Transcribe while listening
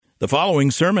The following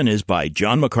sermon is by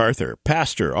John MacArthur,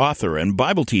 pastor, author, and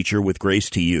Bible teacher with Grace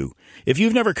to You. If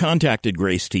you've never contacted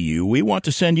Grace to You, we want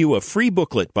to send you a free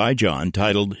booklet by John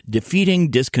titled Defeating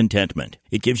Discontentment.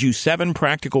 It gives you 7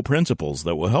 practical principles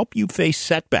that will help you face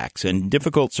setbacks and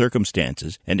difficult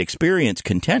circumstances and experience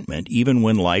contentment even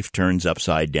when life turns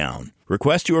upside down.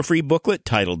 Request your free booklet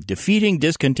titled Defeating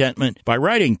Discontentment by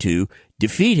writing to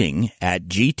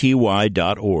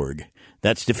defeating@gty.org.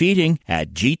 That's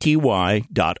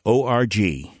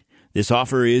defeating@gty.org. This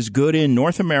offer is good in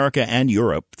North America and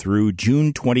Europe through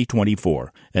June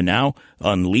 2024. And now,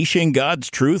 unleashing God's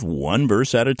truth one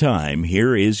verse at a time,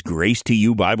 here is Grace to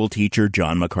You Bible teacher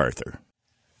John MacArthur.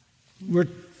 We're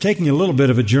taking a little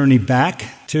bit of a journey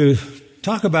back to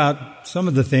talk about some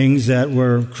of the things that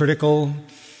were critical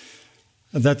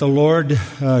that the Lord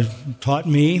taught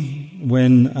me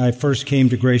when I first came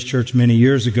to Grace Church many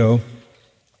years ago.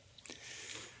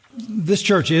 This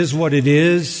church is what it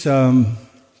is,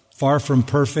 far from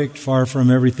perfect, far from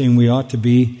everything we ought to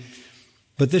be.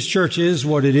 But this church is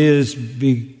what it is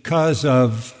because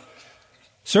of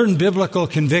certain biblical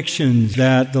convictions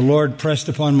that the Lord pressed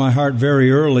upon my heart very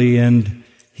early, and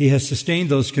He has sustained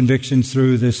those convictions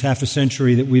through this half a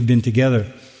century that we've been together.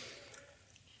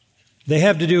 They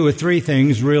have to do with 3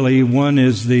 things, really. One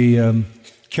is the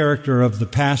character of the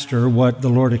pastor, what the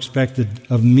Lord expected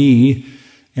of me.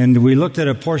 And we looked at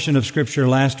a portion of Scripture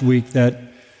last week that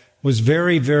was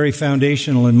very, very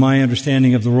foundational in my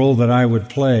understanding of the role that I would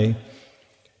play.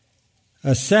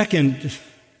 A second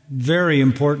very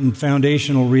important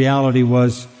foundational reality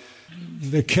was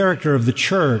the character of the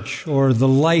church, or the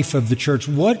life of the church.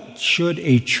 What should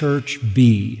a church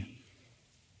be?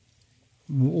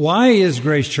 Why is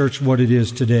Grace Church what it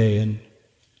is today? And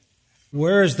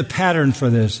where is the pattern for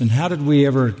this? And how did we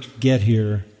ever get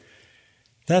here?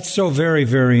 That's so very,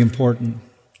 very important.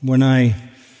 When I,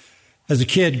 as a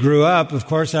kid, grew up, of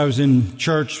course, I was in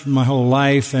church my whole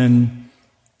life and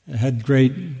had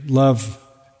great love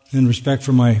and respect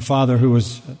for my father, who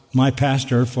was my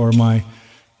pastor for my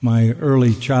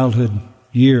early childhood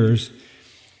years.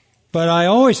 But I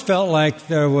always felt like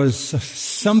there was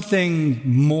something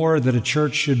more that a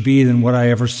church should be than what I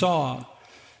ever saw.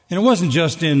 And it wasn't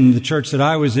just in the church that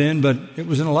I was in, but it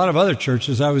was in a lot of other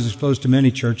churches. I was exposed to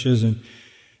many churches, and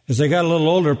as I got a little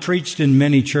older, preached in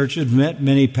many churches, met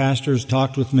many pastors,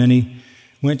 talked with many,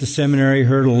 went to seminary,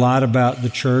 heard a lot about the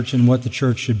church and what the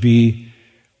church should be.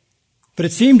 But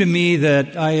it seemed to me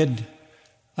that I'd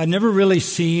never really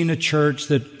seen a church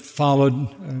that followed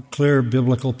a clear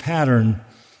biblical pattern.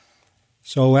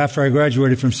 So after I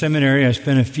graduated from seminary, I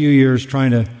spent a few years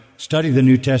trying to study the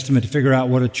New Testament to figure out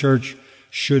what a church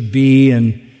should be.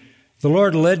 And the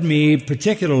Lord led me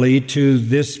particularly to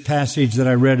this passage that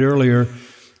I read earlier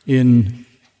in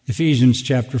Ephesians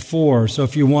chapter 4. So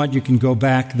if you want, you can go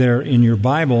back there in your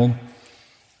Bible.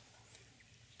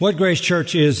 What Grace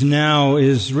Church is now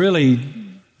is really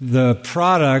the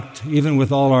product, even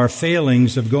with all our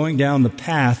failings, of going down the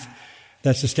path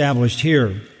that's established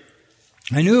here.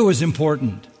 I knew it was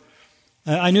important.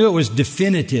 I knew it was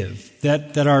definitive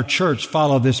that our church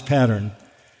follow this pattern.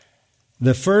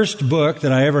 The first book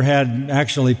that I ever had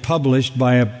actually published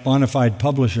by a bona fide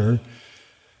publisher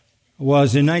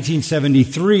was in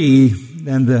 1973,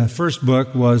 and the first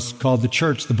book was called The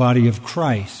Church, the Body of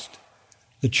Christ.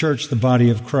 The Church, the Body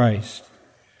of Christ.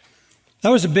 That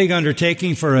was a big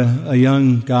undertaking for a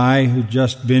young guy who'd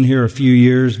just been here a few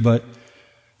years, but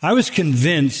I was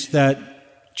convinced that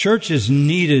churches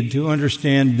needed to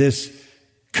understand this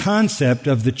concept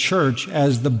of the church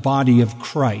as the body of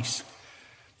Christ.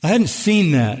 I hadn't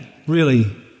seen that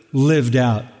really lived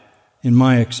out in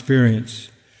my experience,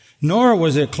 nor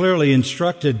was it clearly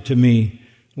instructed to me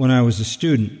when I was a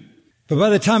student. But by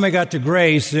the time I got to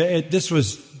Grace, this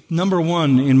was number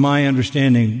one in my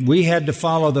understanding. We had to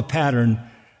follow the pattern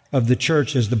of the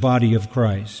church as the body of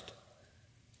Christ.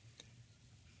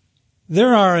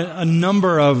 There are a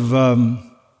number of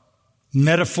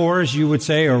metaphors, you would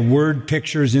say, or word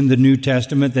pictures in the New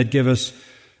Testament that give us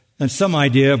some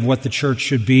idea of what the church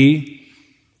should be.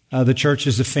 The church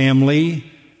is a family.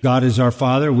 God is our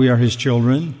Father. We are His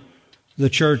children. The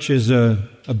church is a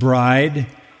bride.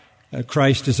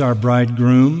 Christ is our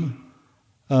bridegroom.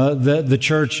 The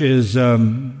church is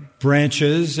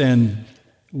branches, and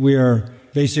we are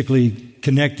basically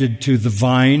connected to the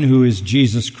vine, who is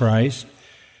Jesus Christ.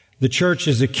 The church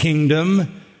is a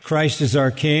kingdom. Christ is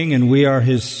our king, and we are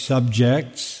His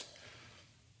subjects.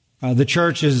 The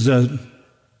church is a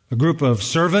group of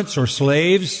servants or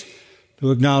slaves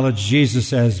who acknowledge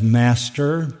Jesus as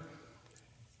master.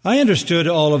 I understood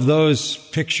all of those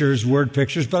pictures, word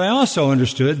pictures, but I also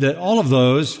understood that all of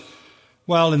those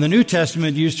while in the New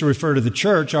Testament used to refer to the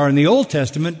church, are in the Old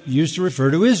Testament used to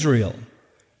refer to Israel.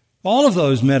 All of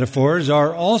those metaphors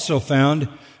are also found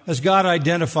as God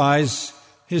identifies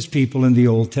His people in the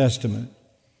Old Testament.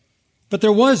 But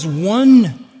there was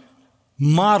one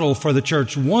model for the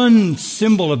church, one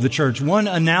symbol of the church, one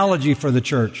analogy for the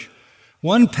church,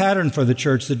 one pattern for the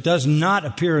church that does not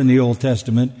appear in the Old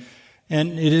Testament,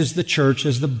 and it is the church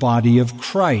as the body of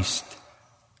Christ.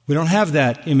 We don't have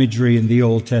that imagery in the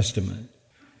Old Testament.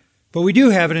 But we do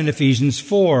have it in Ephesians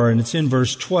 4, and it's in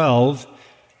verse 12,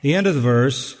 the end of the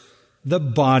verse, the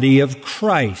body of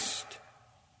Christ.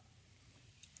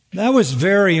 That was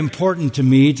very important to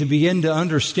me to begin to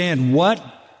understand what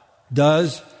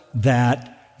does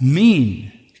that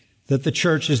mean, that the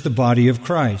church is the body of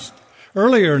Christ.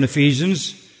 Earlier in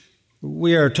Ephesians,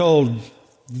 we are told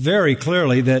very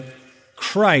clearly that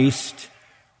Christ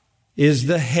is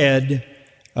the head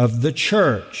of the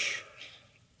church,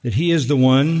 that He is the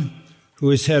one who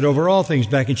is head over all things.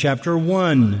 Back in chapter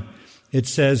 1, it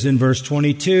says in verse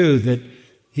 22 that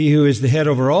He who is the head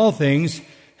over all things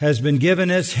has been given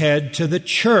as head to the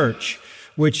church,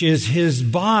 which is His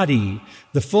body,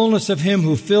 the fullness of Him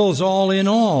who fills all in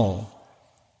all.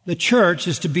 The church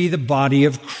is to be the body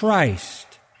of Christ.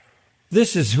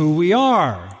 This is who we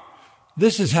are.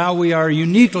 This is how we are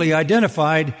uniquely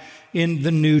identified in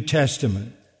the New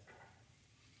Testament.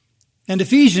 And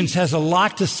Ephesians has a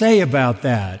lot to say about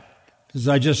that. As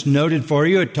I just noted for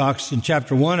you, it talks in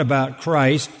chapter 1 about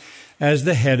Christ as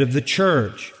the head of the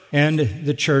church, and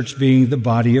the church being the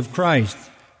body of Christ.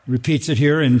 It repeats it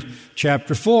here in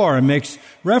chapter 4 and makes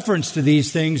reference to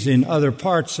these things in other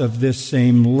parts of this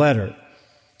same letter.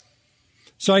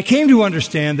 So I came to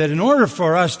understand that in order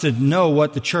for us to know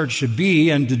what the church should be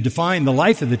and to define the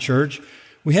life of the church,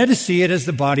 we had to see it as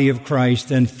the body of Christ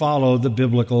and follow the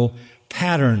biblical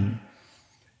pattern.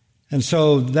 And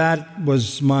so that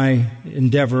was my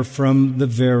endeavor from the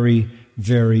very,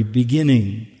 very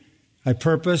beginning. I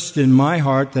purposed in my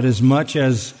heart that as much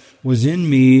as was in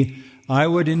me, I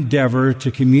would endeavor to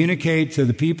communicate to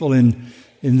the people in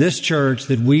this church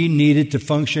that we needed to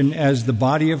function as the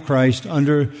body of Christ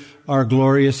under our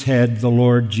glorious head, the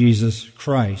Lord Jesus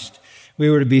Christ. We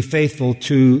were to be faithful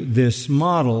to this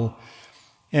model.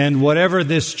 And whatever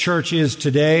this church is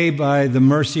today, by the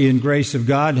mercy and grace of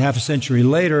God, half a century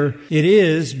later, it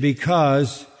is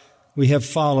because we have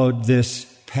followed this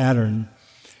pattern.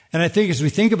 And I think as we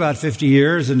think about 50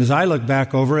 years, and as I look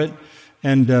back over it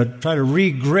and try to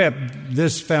re-grip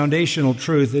this foundational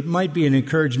truth, it might be an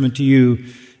encouragement to you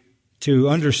to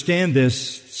understand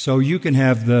this so you can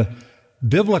have the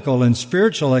biblical and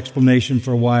spiritual explanation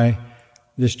for why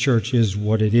this church is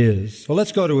what it is. So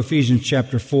let's go to Ephesians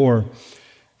chapter 4.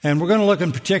 And we're going to look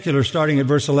in particular starting at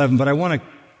verse 11, but I want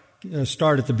to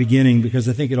start at the beginning because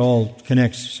I think it all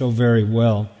connects so very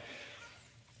well.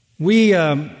 We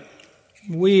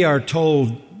are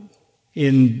told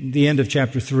in the end of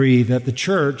chapter 3 that the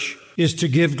church is to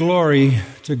give glory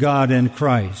to God and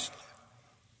Christ.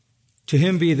 To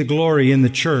Him be the glory in the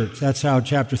church. That's how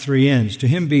chapter 3 ends. To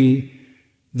Him be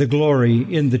the glory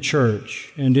in the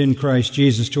church and in Christ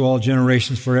Jesus to all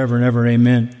generations forever and ever.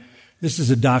 Amen. This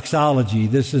is a doxology.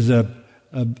 This is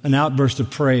an outburst of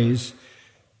praise.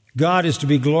 God is to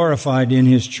be glorified in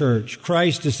His church.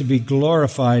 Christ is to be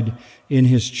glorified in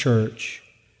His church.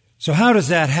 So how does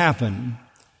that happen?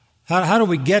 How do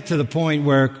we get to the point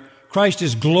where Christ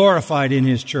is glorified in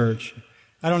His church?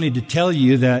 I don't need to tell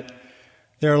you that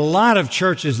there are a lot of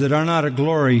churches that are not a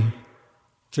glory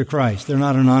to Christ. They're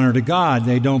not an honor to God.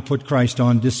 They don't put Christ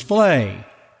on display.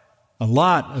 A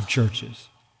lot of churches.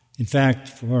 In fact,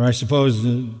 for I suppose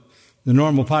the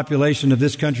normal population of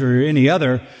this country or any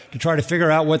other, to try to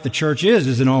figure out what the church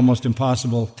is an almost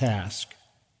impossible task.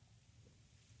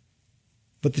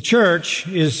 But the church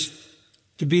is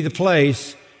to be the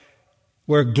place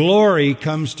where glory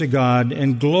comes to God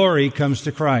and glory comes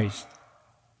to Christ.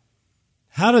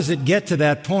 How does it get to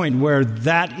that point where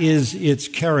that is its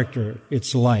character,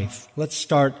 its life? Let's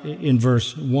start in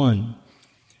verse 1.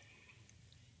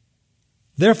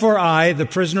 Therefore I, the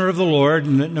prisoner of the Lord,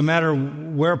 no matter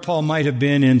where Paul might have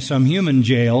been in some human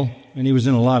jail, and he was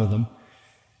in a lot of them,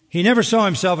 he never saw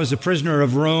himself as a prisoner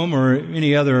of Rome or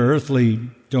any other earthly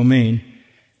domain.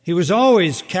 He was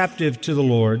always captive to the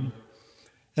Lord.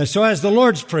 And so as the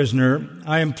Lord's prisoner,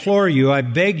 I implore you, I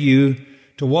beg you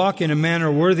to walk in a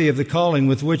manner worthy of the calling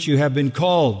with which you have been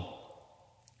called.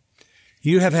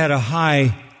 You have had a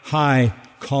high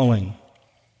calling.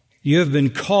 You have been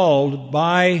called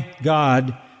by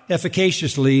God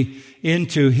efficaciously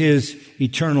into His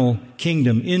eternal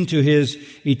kingdom, into His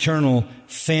eternal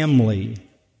family.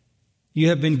 You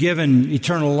have been given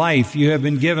eternal life. You have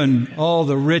been given all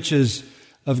the riches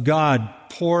of God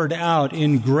poured out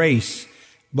in grace,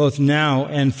 both now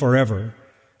and forever.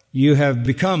 You have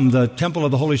become the temple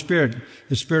of the Holy Spirit.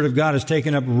 The Spirit of God has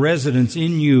taken up residence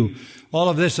in you. All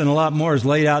of this and a lot more is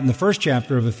laid out in the first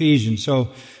chapter of Ephesians.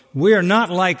 So we are not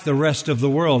like the rest of the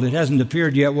world. It hasn't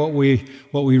appeared yet what we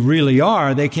really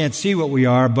are. They can't see what we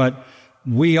are, but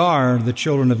we are the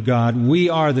children of God. We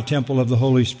are the temple of the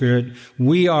Holy Spirit.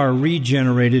 We are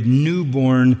regenerated,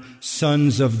 newborn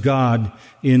sons of God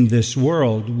in this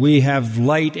world. We have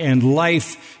light and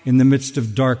life in the midst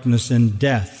of darkness and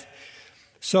death.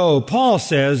 So Paul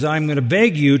says, I'm going to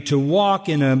beg you to walk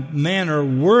in a manner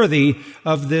worthy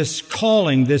of this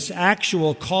calling, this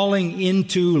actual calling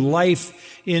into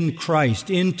life in Christ,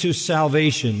 into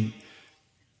salvation.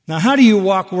 Now, how do you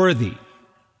walk worthy?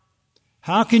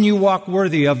 How can you walk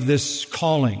worthy of this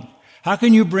calling? How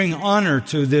can you bring honor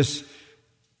to this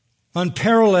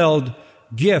unparalleled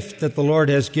gift that the Lord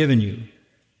has given you?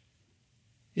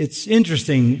 It's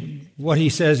interesting what he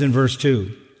says in verse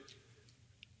 2.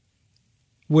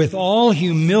 With all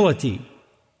humility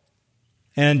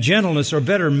and gentleness, or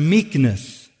better,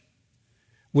 meekness,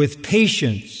 with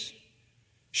patience,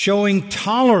 showing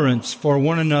tolerance for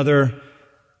one another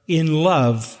in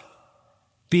love,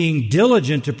 being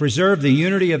diligent to preserve the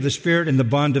unity of the Spirit in the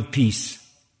bond of peace.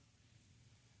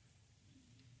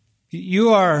 You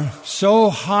are so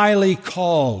highly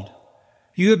called.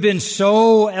 You have been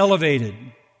so elevated.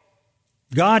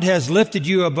 God has lifted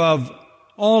you above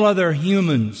all other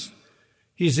humans.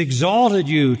 He's exalted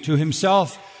you to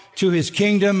Himself, to His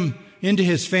kingdom, into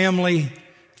His family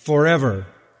forever.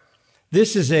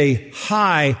 This is a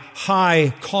high,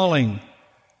 high calling.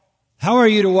 How are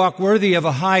you to walk worthy of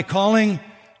a high calling?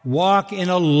 Walk in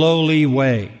a lowly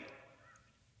way,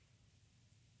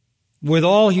 with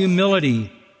all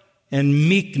humility and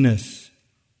meekness,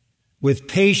 with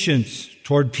patience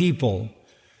toward people,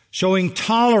 showing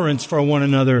tolerance for one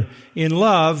another in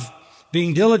love,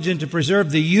 being diligent to preserve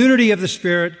the unity of the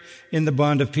Spirit in the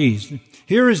bond of peace.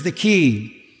 Here is the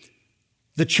key.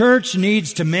 The church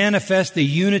needs to manifest the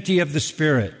unity of the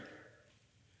Spirit.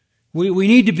 We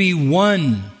need to be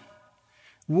one.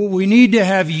 We need to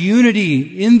have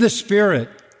unity in the Spirit.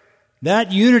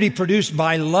 That unity produced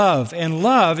by love. And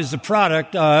love is the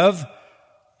product of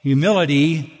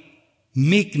humility,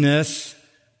 meekness,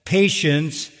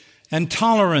 patience, and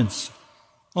tolerance.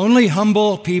 Only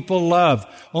humble people love.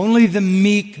 Only the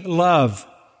meek love.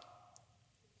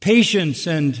 Patience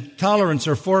and tolerance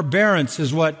or forbearance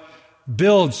is what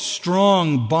builds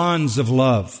strong bonds of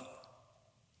love.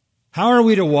 How are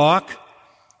we to walk?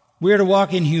 We are to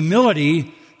walk in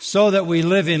humility so that we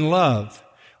live in love.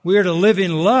 We are to live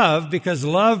in love because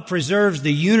love preserves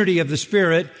the unity of the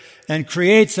Spirit and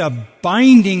creates a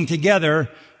binding together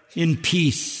in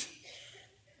peace.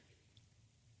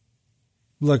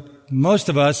 Look, most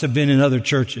of us have been in other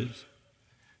churches.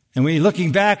 And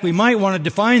looking back, we might want to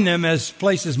define them as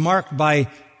places marked by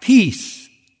peace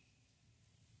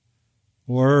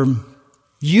or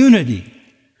unity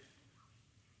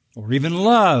or even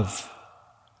love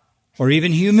or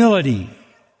even humility.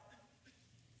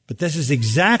 But this is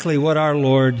exactly what our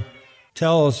Lord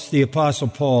tells the Apostle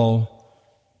Paul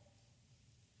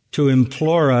to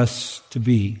implore us to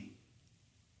be.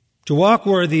 To walk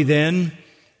worthy, then,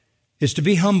 is to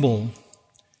be humble,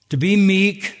 to be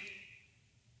meek,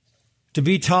 to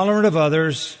be tolerant of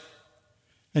others,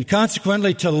 and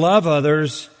consequently to love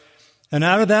others. And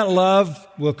out of that love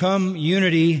will come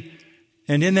unity,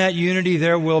 and in that unity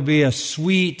there will be a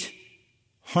sweet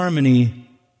harmony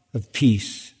of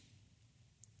peace.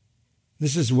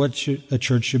 This is what a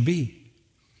church should be.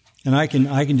 And I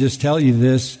can just tell you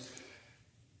this.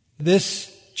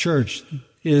 This church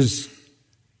is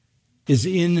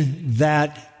in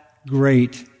that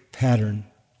great pattern.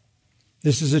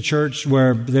 This is a church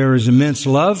where there is immense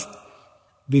love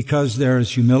because there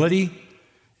is humility,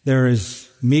 there is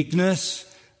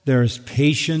meekness, there is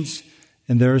patience,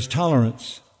 and there is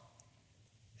tolerance.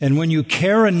 And when you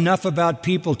care enough about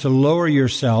people to lower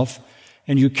yourself,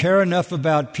 and you care enough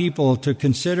about people to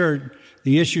consider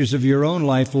the issues of your own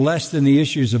life less than the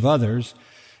issues of others,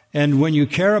 and when you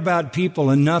care about people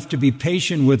enough to be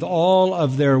patient with all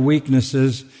of their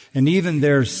weaknesses and even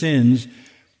their sins,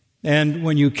 and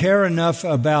when you care enough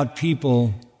about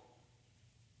people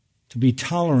to be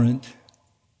tolerant,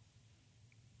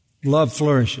 love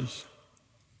flourishes.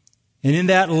 And in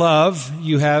that love,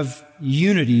 you have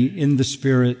unity in the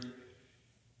Spirit,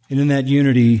 and in that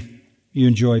unity, you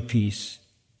enjoy peace.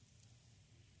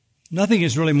 Nothing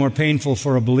is really more painful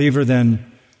for a believer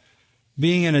than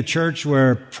being in a church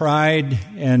where pride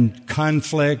and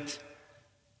conflict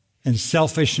and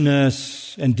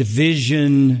selfishness and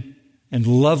division and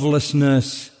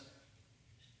lovelessness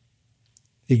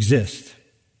exist.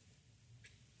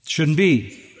 It shouldn't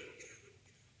be.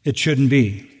 It shouldn't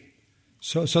be.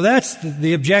 So that's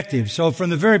the objective. So from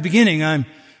the very beginning, I'm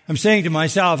saying to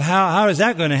myself, how is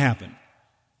that going to happen?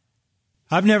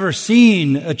 I've never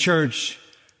seen a church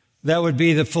that would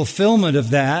be the fulfillment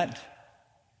of that.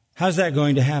 How's that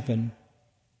going to happen?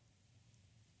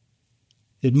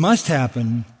 It must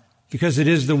happen because it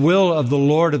is the will of the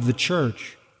Lord of the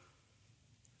church.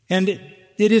 And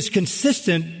it is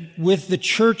consistent with the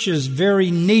church's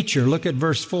very nature. Look at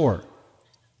verse 4.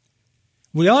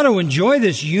 We ought to enjoy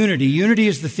this unity. Unity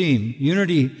is the theme.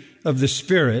 Unity of the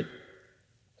Spirit.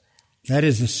 That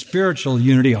is a spiritual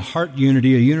unity, a heart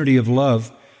unity, a unity of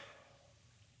love.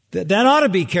 That ought to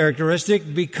be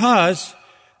characteristic because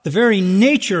the very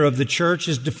nature of the church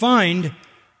is defined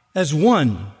as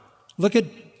one. Look at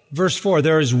verse 4.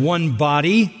 There is one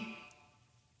body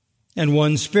and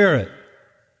one Spirit,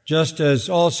 just as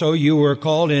also you were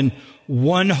called in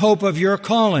one hope of your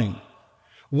calling.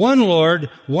 One Lord,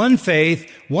 one faith,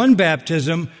 one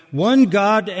baptism, one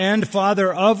God and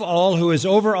Father of all, who is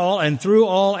over all and through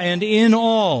all and in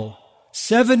all.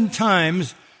 7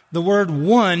 times the word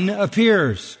one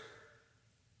appears.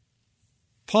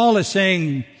 Paul is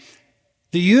saying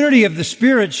the unity of the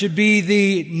Spirit should be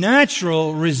the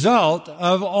natural result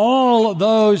of all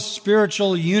those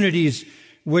spiritual unities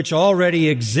which already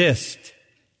exist.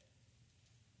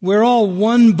 We're all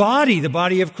one body, the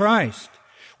body of Christ.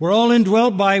 We're all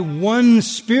indwelt by one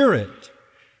Spirit,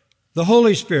 the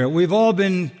Holy Spirit. We've all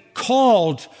been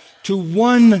called to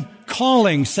one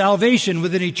calling, salvation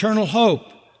with an eternal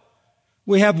hope.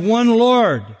 We have one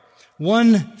Lord,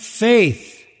 one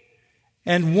faith,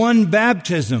 and one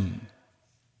baptism.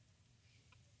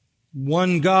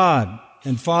 One God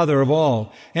and Father of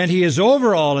all. And He is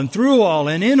over all and through all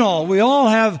and in all. We all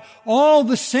have all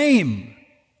the same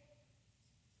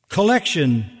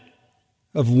collection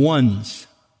of ones.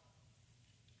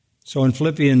 So in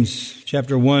Philippians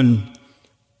chapter 1,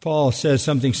 Paul says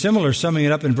something similar, summing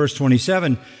it up in verse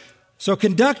 27. So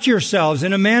conduct yourselves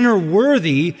in a manner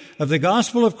worthy of the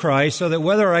gospel of Christ, so that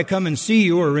whether I come and see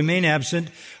you or remain absent,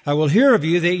 I will hear of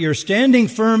you that you're standing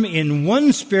firm in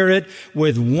one spirit,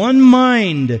 with one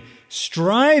mind,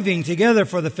 striving together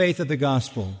for the faith of the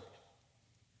gospel.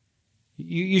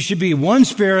 You should be one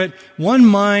spirit, one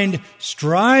mind,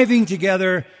 striving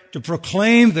together to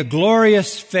proclaim the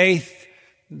glorious faith,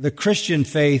 the Christian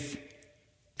faith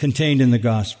contained in the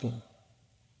gospel.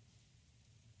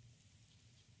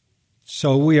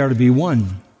 So we are to be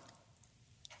one.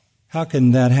 How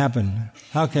can that happen?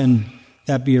 How can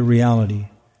that be a reality?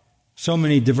 So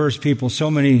many diverse people, so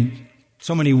many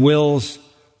wills,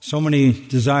 so many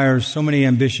desires, so many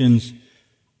ambitions,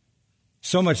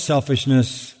 so much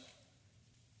selfishness,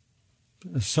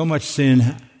 so much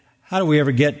sin. How do we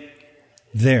ever get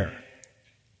there?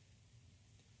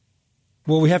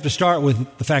 Well, we have to start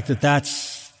with the fact that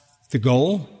that's the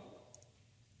goal,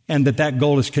 and that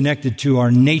goal is connected to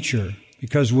our nature,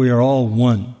 because we are all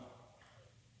one.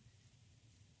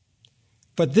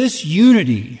 But this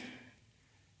unity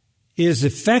is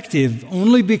effective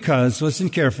only because, listen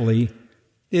carefully,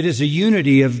 it is a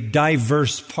unity of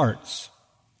diverse parts.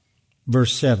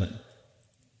 Verse 7.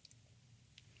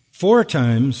 4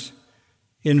 times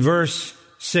in verse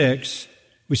 6,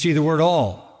 we see the word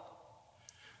all.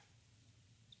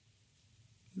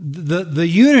 The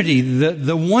unity,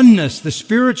 the oneness, the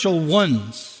spiritual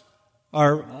ones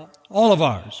are all of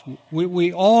ours.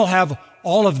 We all have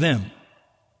all of them.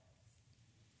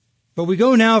 But we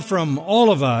go now from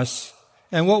all of us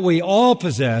and what we all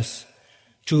possess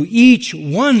to each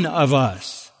one of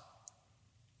us.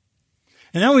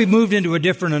 And now we've moved into a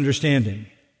different understanding.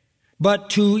 But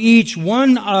to each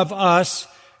one of us,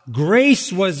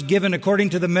 grace was given according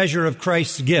to the measure of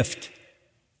Christ's gift.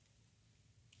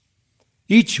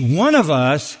 Each one of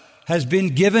us has been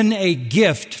given a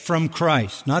gift from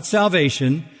Christ. Not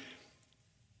salvation,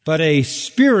 but a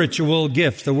spiritual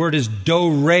gift. The word is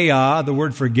doreia, the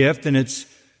word for gift, and it's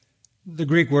the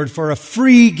Greek word for a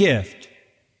free gift.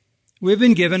 We've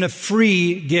been given a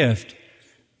free gift.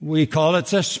 We call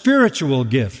it a spiritual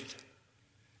gift.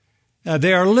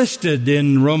 They are listed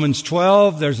in Romans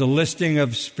 12. There's a listing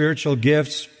of spiritual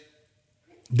gifts.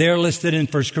 They're listed in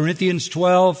 1 Corinthians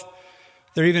 12.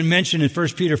 They're even mentioned in 1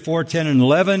 Peter 4, 10, and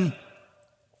 11.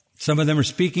 Some of them are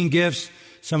speaking gifts.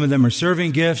 Some of them are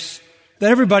serving gifts.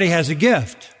 That everybody has a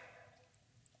gift.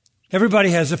 Everybody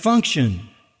has a function.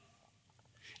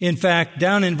 In fact,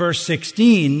 down in verse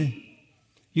 16,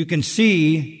 you can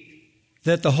see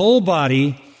that the whole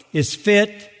body is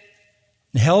fit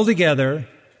and held together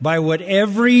by what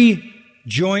every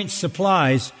joint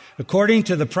supplies, according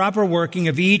to the proper working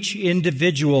of each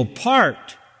individual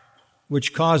part,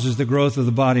 which causes the growth of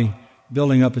the body,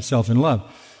 building up itself in love.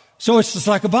 So it's just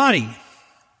like a body.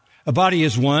 A body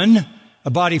is one. A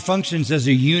body functions as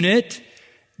a unit,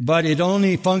 but it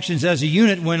only functions as a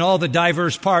unit when all the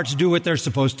diverse parts do what they're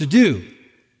supposed to do.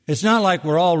 It's not like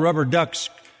we're all rubber ducks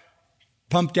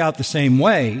pumped out the same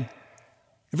way.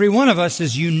 Every one of us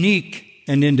is unique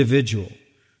and individual.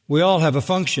 We all have a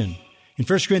function. In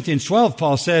 1 Corinthians 12,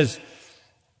 Paul says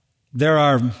there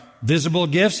are visible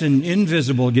gifts and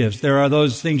invisible gifts. There are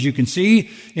those things you can see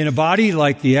in a body,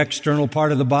 like the external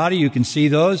part of the body. You can see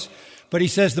those. But he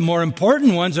says the more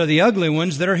important ones are the ugly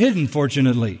ones that are hidden,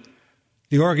 fortunately.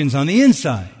 The organs on the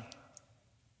inside.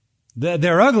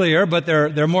 They're uglier, but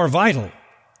they're more vital.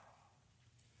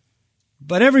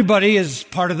 But everybody is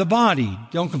part of the body.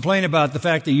 Don't complain about the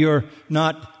fact that you're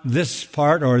not this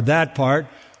part or that part.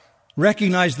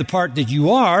 Recognize the part that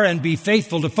you are and be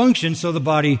faithful to function so the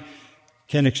body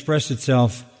can express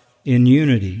itself in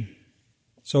unity.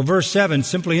 So verse 7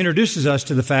 simply introduces us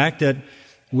to the fact that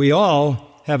we all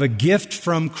have a gift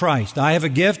from Christ. I have a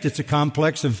gift. It's a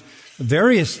complex of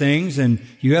various things, and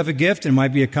you have a gift. It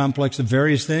might be a complex of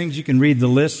various things. You can read the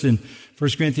lists in 1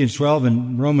 Corinthians 12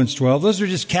 and Romans 12. Those are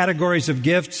just categories of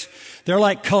gifts. They're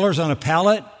like colors on a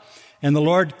palette, and the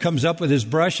Lord comes up with His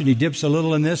brush, and He dips a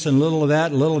little in this and a little of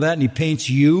that, and He paints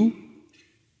you.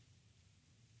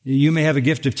 You may have a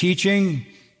gift of teaching.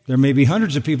 There may be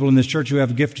hundreds of people in this church who have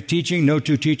a gift of teaching. No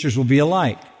two teachers will be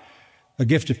alike. A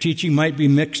gift of teaching might be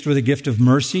mixed with a gift of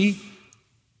mercy,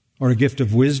 or a gift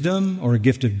of wisdom, or a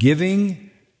gift of giving,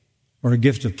 or a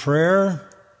gift of prayer,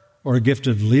 or a gift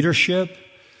of leadership.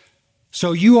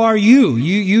 So you are you.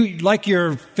 You like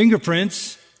your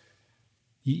fingerprints,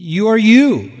 you are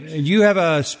you. And you have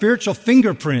a spiritual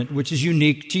fingerprint which is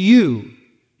unique to you.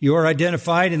 You are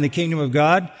identified in the kingdom of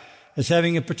God as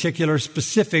having a particular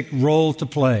specific role to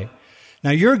play. Now,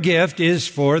 your gift is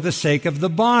for the sake of the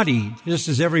body, just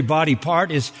as every body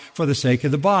part is for the sake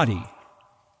of the body.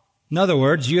 In other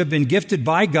words, you have been gifted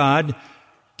by God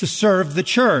to serve the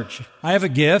church. I have a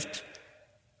gift.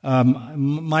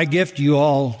 My gift, you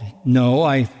all know,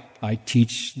 I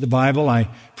teach the Bible, I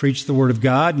preach the Word of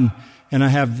God, and I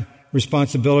have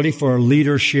responsibility for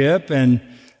leadership, and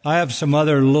I have some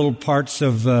other little parts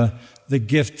of the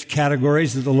gift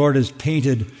categories that the Lord has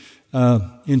painted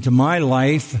into my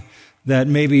life that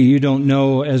maybe you don't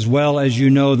know as well as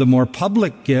you know the more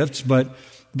public gifts, but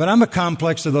I'm a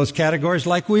complex of those categories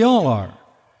like we all are.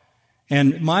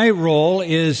 And my role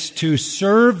is to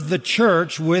serve the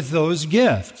church with those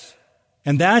gifts.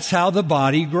 And that's how the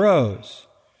body grows.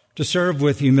 To serve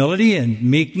with humility and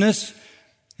meekness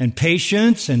and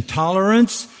patience and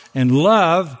tolerance and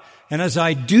love. And as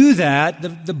I do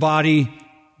that, the body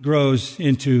grows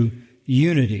into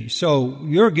unity. So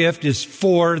your gift is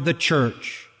for the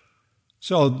church.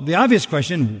 So the obvious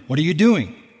question, what are you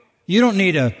doing? You don't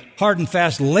need a hard and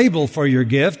fast label for your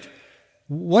gift.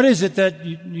 What is it that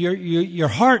your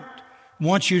heart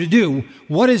wants you to do?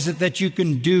 What is it that you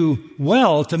can do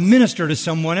well to minister to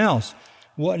someone else?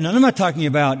 And I'm not talking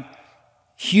about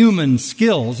human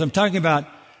skills. I'm talking about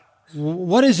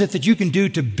what is it that you can do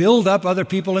to build up other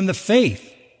people in the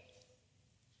faith?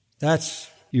 That's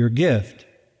your gift.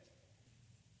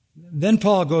 Then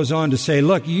Paul goes on to say,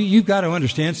 look, you've got to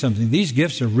understand something. These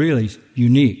gifts are really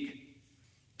unique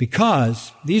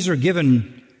because these are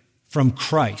given from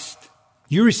Christ.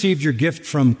 You received your gift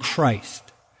from Christ.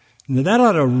 Now, that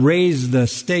ought to raise the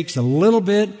stakes a little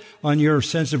bit on your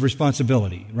sense of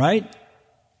responsibility, right?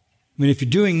 I mean, if you're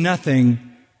doing nothing,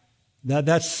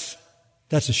 that's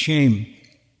a shame.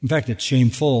 In fact, it's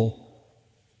shameful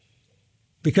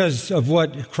because of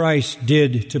what Christ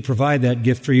did to provide that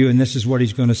gift for you, and this is what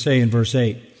He's going to say in verse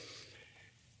 8.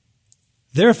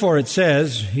 Therefore, it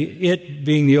says, it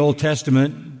being the Old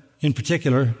Testament, in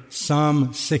particular,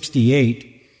 Psalm 68,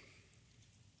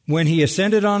 when He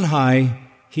ascended on high,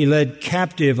 He led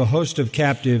captive a host of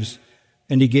captives,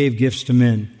 and He gave gifts to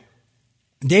men.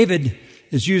 David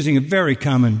is using a very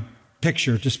common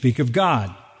picture to speak of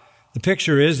God. The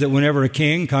picture is that whenever a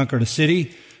king conquered a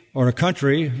city or a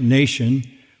country, a nation,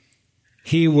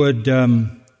 he would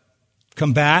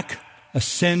come back,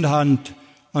 ascend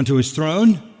onto his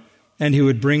throne, and he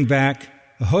would bring back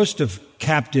a host of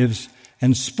captives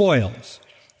and spoils.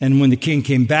 And when the king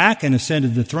came back and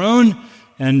ascended the throne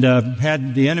and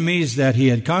had the enemies that he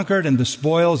had conquered and the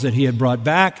spoils that he had brought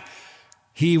back,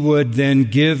 he would then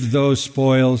give those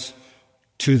spoils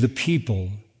to the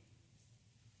people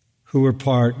who were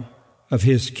part of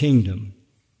his kingdom.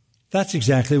 That's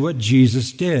exactly what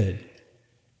Jesus did.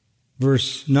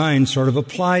 Verse 9 sort of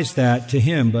applies that to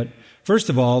him. But first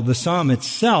of all, the psalm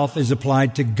itself is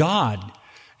applied to God,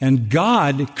 and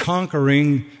God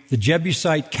conquering the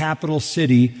Jebusite capital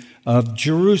city of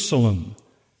Jerusalem.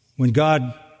 When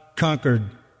God conquered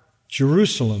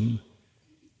Jerusalem,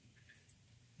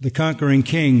 the conquering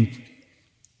king,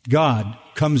 God,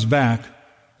 comes back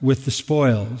with the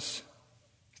spoils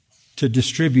to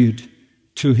distribute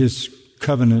to his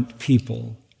covenant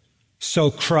people.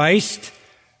 So Christ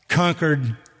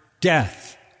conquered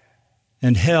death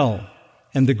and hell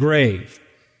and the grave.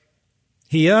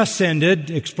 He ascended,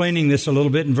 explaining this a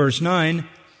little bit in verse 9,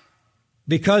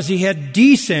 because he had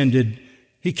descended.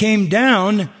 He came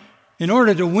down in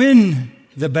order to win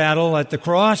the battle at the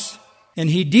cross, and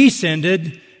he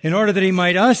descended in order that he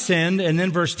might ascend. And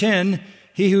then verse 10,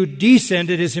 he who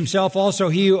descended is himself also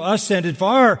he who ascended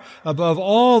far above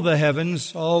all the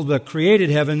heavens, all the created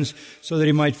heavens, so that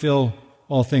he might fill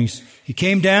all things. He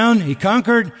came down, he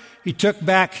conquered, he took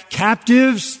back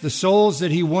captives, the souls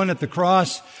that he won at the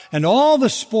cross, and all the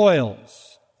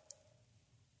spoils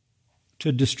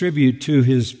to distribute to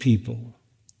his people.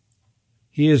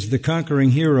 He is the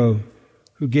conquering hero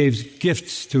who gave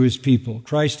gifts to his people.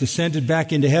 Christ ascended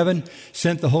back into heaven,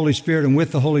 sent the Holy Spirit, and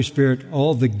with the Holy Spirit,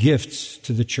 all the gifts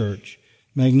to the church.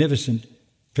 Magnificent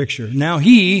picture. Now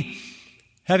he,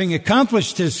 having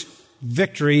accomplished his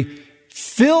victory,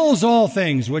 fills all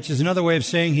things, which is another way of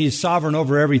saying he is sovereign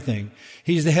over everything.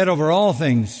 He's the head over all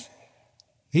things.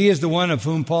 He is the one of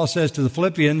whom Paul says to the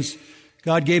Philippians,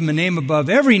 God gave him a name above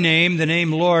every name, the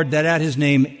name Lord, that at his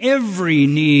name every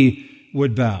knee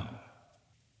would bow.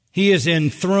 He is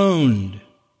enthroned.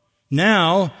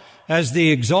 Now, as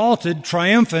the exalted,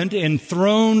 triumphant,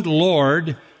 enthroned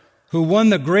Lord, who won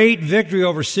the great victory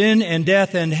over sin and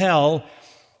death and hell,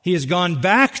 he has gone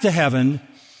back to heaven,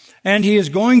 and he is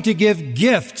going to give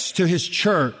gifts to his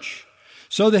church,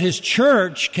 so that his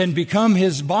church can become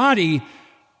his body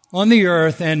on the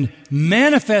earth and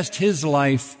manifest his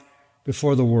life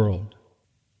before the world.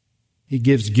 He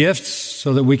gives gifts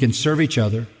so that we can serve each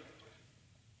other,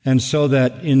 and so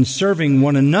that in serving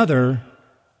one another,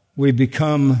 we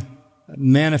become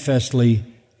manifestly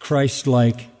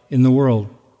Christ-like in the world.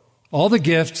 All the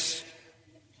gifts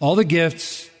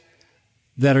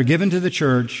that are given to the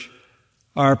church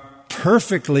are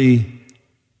perfectly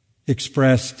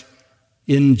expressed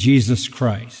in Jesus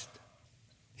Christ.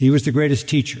 He was the greatest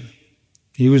teacher.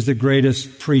 He was the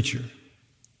greatest preacher.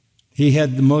 He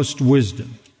had the most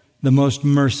wisdom, the most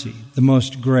mercy, the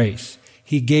most grace.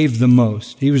 He gave the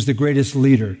most. He was the greatest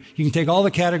leader. You can take all the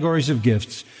categories of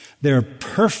gifts. They're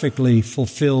perfectly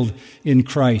fulfilled in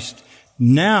Christ,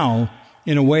 now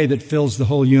in a way that fills the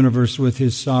whole universe with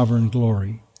his sovereign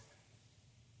glory.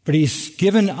 But he's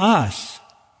given us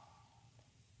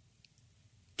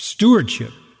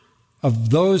stewardship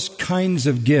of those kinds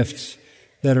of gifts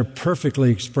that are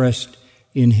perfectly expressed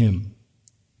in him.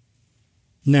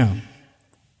 Now,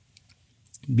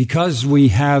 because we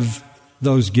have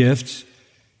those gifts,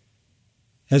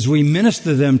 as we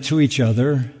minister them to each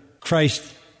other, Christ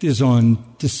is on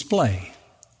display.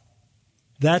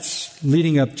 That's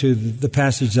leading up to the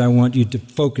passage I want you to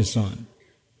focus on.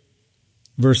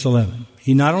 Verse 11.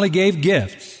 He not only gave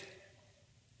gifts,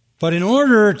 but in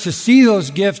order to see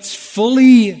those gifts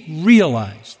fully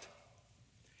realized,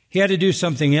 he had to do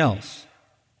something else.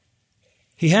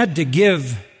 He had to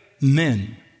give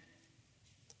men.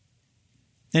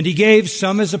 And he gave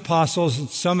some as apostles, and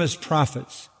some as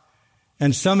prophets,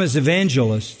 and some as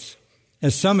evangelists,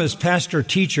 and some as pastor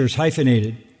teachers,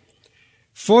 hyphenated,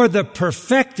 for the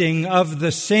perfecting of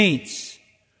the saints,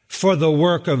 for the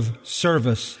work of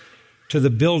service to the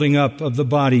building up of the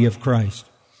body of Christ.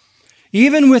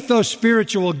 Even with those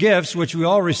spiritual gifts, which we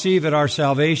all receive at our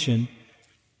salvation,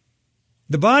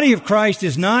 the body of Christ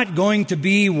is not going to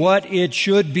be what it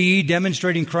should be,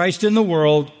 demonstrating Christ in the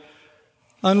world,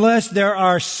 unless there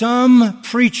are some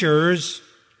preachers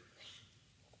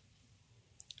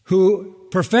who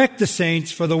perfect the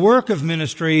saints for the work of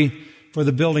ministry, for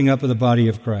the building up of the body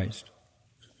of Christ.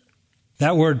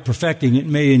 That word perfecting, it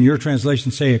may in your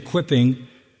translation say equipping,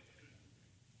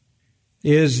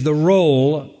 is the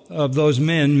role of those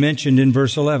men mentioned in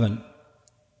verse 11.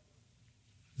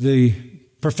 The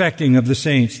perfecting of the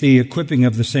saints, the equipping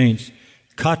of the saints.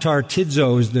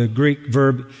 Katartizo is the Greek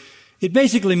verb. It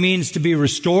basically means to be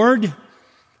restored,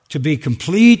 to be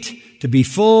complete, to be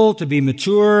full, to be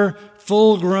mature,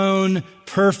 full-grown,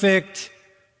 perfect,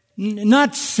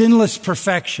 not sinless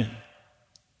perfection,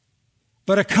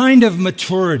 but a kind of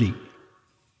maturity,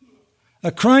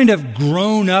 a kind of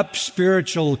grown-up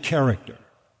spiritual character.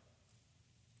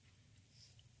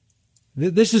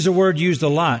 This is a word used a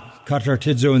lot,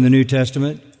 katartizo, in the New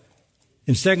Testament.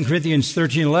 In 2 Corinthians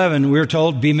 13:11, we're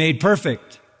told, be made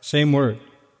perfect. Same word.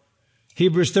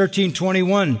 Hebrews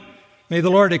 13:21, may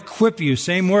the Lord equip you,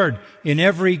 same word, in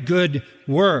every good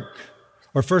work.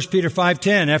 Or 1 Peter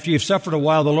 5:10, after you've suffered a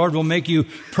while, the Lord will make you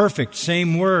perfect,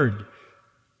 same word.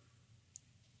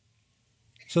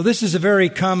 So this is a very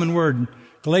common word.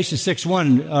 Galatians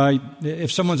 6:1,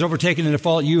 if someone's overtaken in a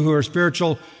fault, you who are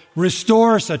spiritual,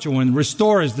 restore such a one.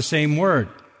 Restore is the same word.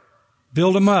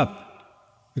 Build him up.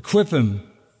 Equip him.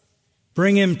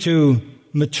 Bring him to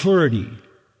maturity.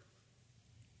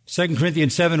 2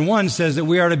 Corinthians 7:1 says that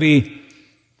we are to be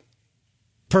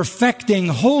perfecting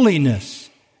holiness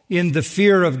in the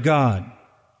fear of God.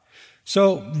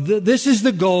 So this is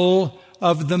the goal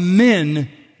of the men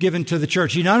given to the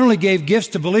church. He not only gave gifts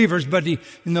to believers, but he,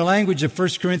 in the language of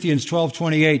 1 Corinthians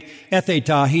 12:28,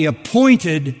 etheta, he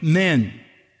appointed men.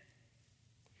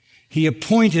 He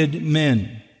appointed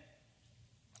men.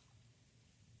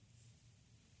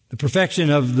 The perfection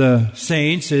of the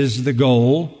saints is the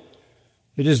goal.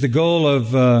 It is the goal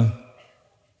of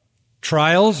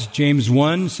trials. James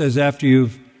 1 says after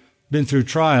you've been through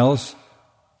trials,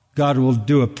 God will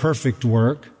do a perfect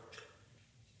work.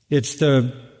 It's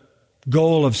the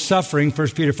goal of suffering.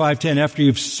 1 Peter 5:10, after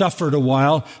you've suffered a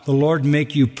while, the Lord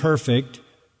make you perfect.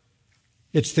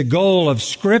 It's the goal of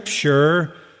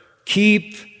Scripture.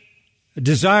 Keep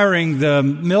desiring the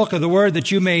milk of the Word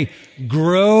that you may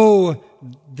grow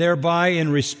thereby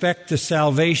in respect to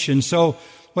salvation. So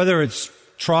whether it's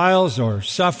trials or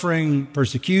suffering,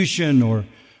 persecution, or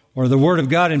the Word of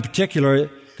God in particular,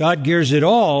 God gears it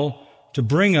all to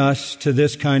bring us to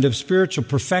this kind of spiritual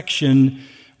perfection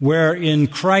where in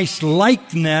Christ's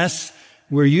likeness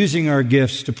we're using our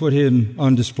gifts to put Him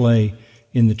on display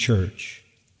in the church.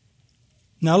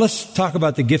 Now let's talk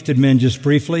about the gifted men just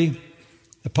briefly.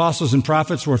 Apostles and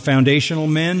prophets were foundational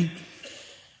men.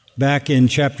 Back in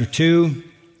chapter 2,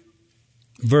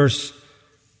 verse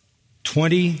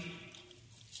 20,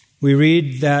 we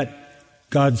read that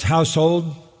God's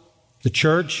household, the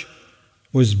church,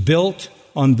 was built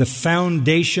on the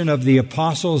foundation of the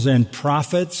apostles and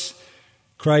prophets,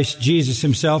 Christ Jesus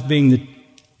Himself being the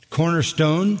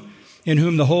cornerstone, in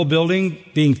whom the whole building,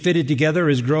 being fitted together,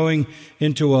 is growing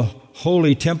into a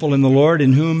holy temple in the Lord,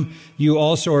 in whom you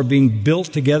also are being built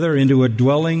together into a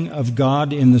dwelling of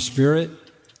God in the Spirit.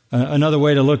 Another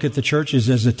way to look at the church is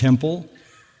as a temple.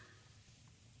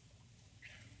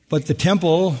 But the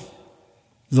temple,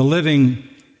 the living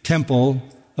temple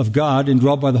of God,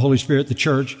 indwelt by the Holy Spirit, the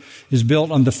church, is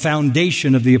built on the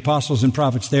foundation of the apostles and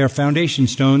prophets. They are foundation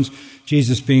stones,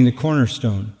 Jesus being the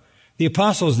cornerstone. The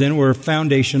apostles then were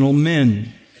foundational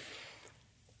men.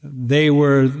 They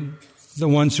were the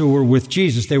ones who were with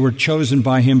Jesus. They were chosen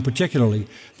by Him particularly.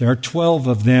 There are 12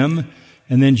 of them,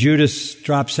 and then Judas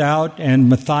drops out, and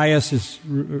Matthias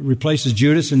replaces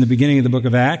Judas in the beginning of the book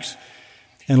of Acts.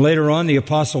 And later on, the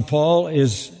Apostle Paul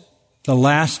is the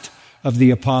last of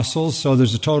the apostles, so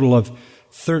there's a total of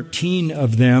 13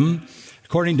 of them.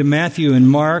 According to Matthew and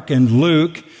Mark and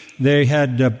Luke, they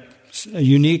had a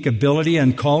unique ability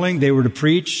and calling. They were to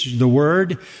preach the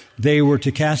word, they were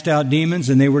to cast out demons,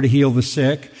 and they were to heal the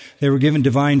sick. They were given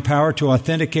divine power to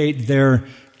authenticate their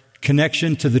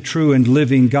connection to the true and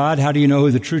living God. How do you know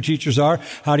who the true teachers are?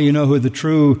 How do you know who the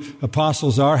true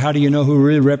apostles are? How do you know who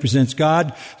really represents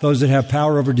God? Those that have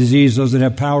power over disease, those that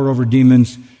have power over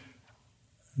demons,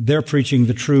 they're preaching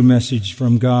the true message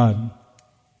from God.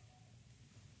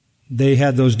 They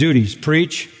had those duties: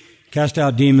 preach, cast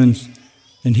out demons,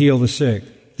 and heal the sick.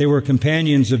 They were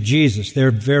companions of Jesus.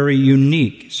 They're very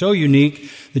unique. So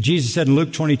unique that Jesus said in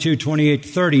Luke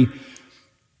 22:28-30,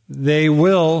 they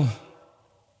will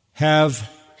have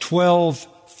 12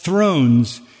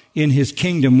 thrones in His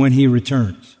kingdom when He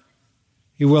returns.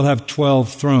 He will have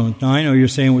 12 thrones. Now I know you're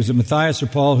saying, was it Matthias or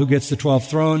Paul who gets the 12th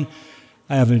throne?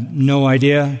 I have no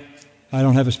idea. I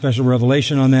don't have a special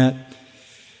revelation on that.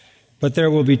 But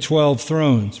there will be 12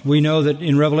 thrones. We know that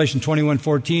in Revelation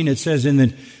 21:14 it says, in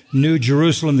the New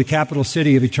Jerusalem, the capital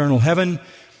city of eternal heaven,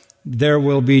 there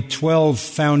will be 12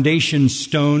 foundation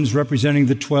stones representing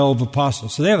the 12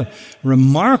 apostles. So they have a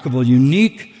remarkable,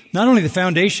 unique, not only the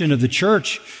foundation of the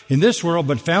church in this world,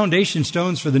 but foundation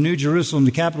stones for the New Jerusalem,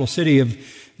 the capital city of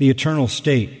the eternal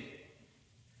state.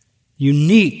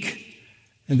 Unique.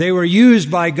 And they were used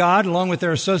by God, along with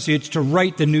their associates, to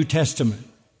write the New Testament.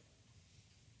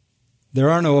 There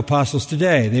are no apostles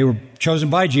today. They were chosen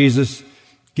by Jesus,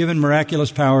 given miraculous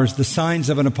powers, the signs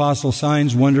of an apostle,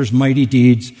 signs, wonders, mighty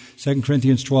deeds, 2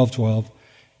 Corinthians 12:12.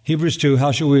 Hebrews 2,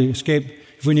 how shall we escape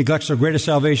if we neglect so great a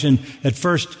salvation, at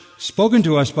first spoken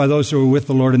to us by those who were with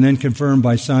the Lord and then confirmed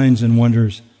by signs and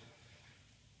wonders?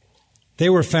 They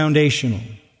were foundational.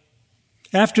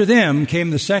 After them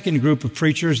came the second group of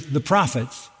preachers, the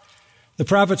prophets. The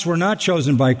prophets were not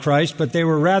chosen by Christ, but they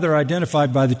were rather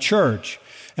identified by the church,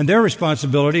 and their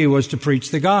responsibility was to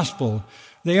preach the gospel.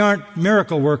 They aren't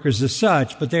miracle workers as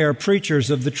such, but they are preachers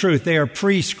of the truth. They are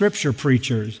pre-Scripture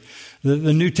preachers.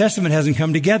 The New Testament hasn't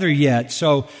come together yet,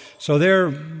 so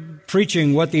they're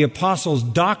preaching what the apostles'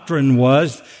 doctrine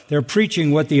was. They're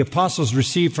preaching what the apostles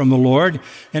received from the Lord,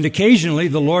 and occasionally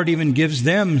the Lord even gives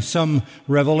them some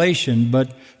revelation.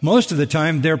 But most of the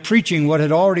time they're preaching what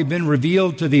had already been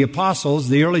revealed to the apostles.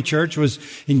 The early church was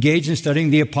engaged in studying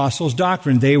the apostles'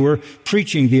 doctrine. They were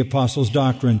preaching the apostles'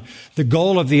 doctrine. The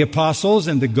goal of the apostles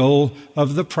and the goal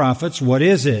of the prophets, what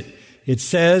is it? It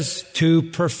says to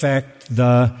perfect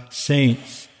the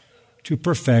saints. To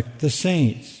perfect the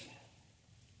saints.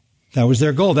 That was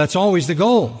their goal. That's always the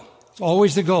goal. It's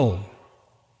always the goal.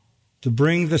 To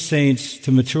bring the saints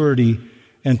to maturity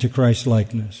and to Christ's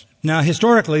likeness. Now,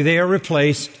 historically, they are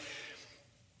replaced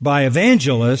by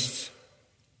evangelists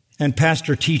and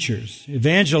pastor teachers.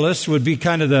 Evangelists would be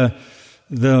kind of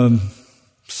the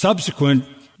subsequent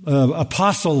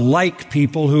apostle-like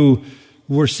people who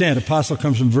were sent. Apostle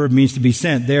comes from verb, means to be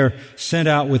sent. They're sent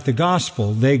out with the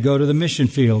gospel. They go to the mission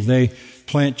field. They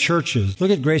plant churches.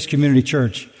 Look at Grace Community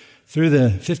Church. Through the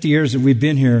 50 years that we've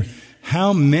been here,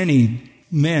 how many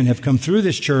men have come through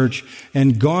this church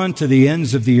and gone to the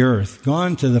ends of the earth,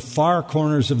 gone to the far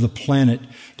corners of the planet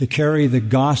to carry the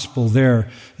gospel there,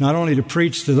 not only to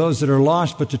preach to those that are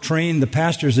lost, but to train the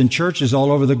pastors in churches all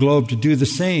over the globe to do the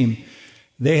same.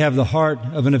 They have the heart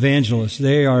of an evangelist.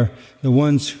 They are the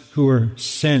ones who are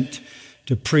sent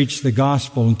to preach the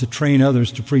gospel and to train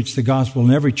others to preach the gospel.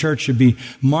 And every church should be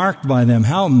marked by them.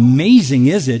 How amazing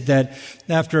is it that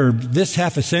after this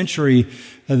half a century,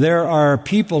 there are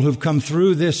people who've come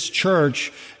through this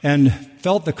church and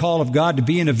felt the call of God to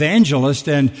be an evangelist,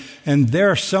 and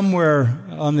they're somewhere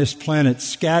on this planet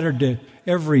scattered to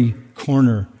every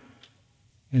corner.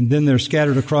 And then they're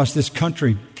scattered across this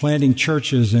country, planting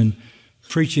churches and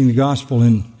preaching the gospel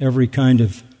in every kind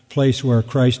of place where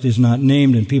Christ is not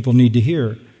named and people need to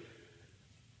hear.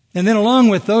 And then along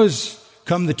with those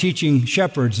come the teaching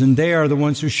shepherds, and they are the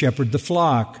ones who shepherd the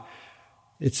flock.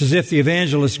 It's as if the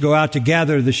evangelists go out to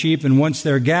gather the sheep, and once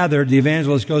they're gathered, the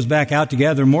evangelist goes back out to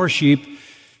gather more sheep,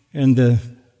 and the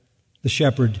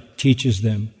shepherd teaches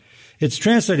them. It's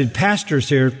translated pastors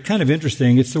here, kind of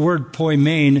interesting. It's the word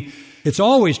poimen. It's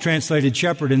always translated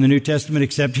shepherd in the New Testament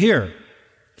except here.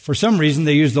 For some reason,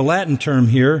 they use the Latin term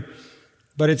here,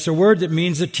 but it's a word that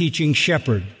means a teaching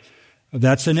shepherd.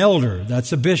 That's an elder.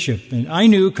 That's a bishop. And I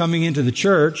knew coming into the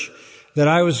church that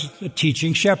I was a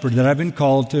teaching shepherd, that I've been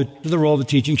called to the role of a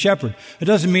teaching shepherd. It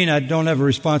doesn't mean I don't have a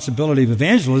responsibility of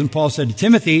evangelism. Paul said to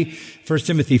Timothy, 1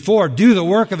 Timothy 4, do the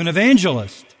work of an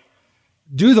evangelist.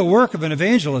 Do the work of an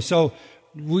evangelist. So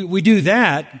we do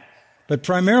that, but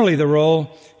primarily the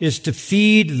role is to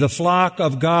feed the flock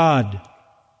of God.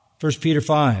 1 Peter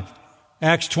 5,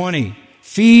 Acts 20,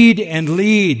 feed and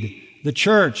lead the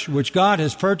church, which God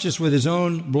has purchased with His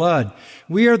own blood.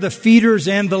 We are the feeders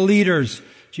and the leaders.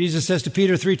 Jesus says to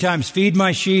Peter 3 times, feed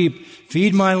my sheep,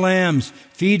 feed my lambs,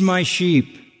 feed my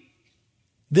sheep.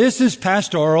 This is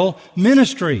pastoral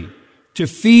ministry, to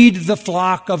feed the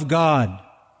flock of God.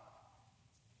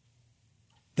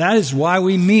 That is why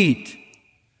we meet,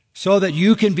 so that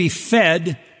you can be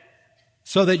fed,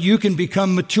 so that you can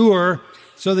become mature,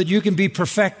 so that you can be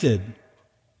perfected.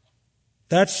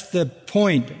 That's the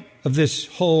point of this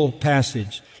whole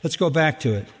passage. Let's go back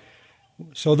to it.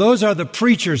 So those are the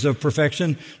preachers of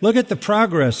perfection. Look at the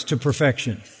progress to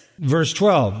perfection. Verse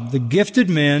 12, the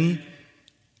gifted men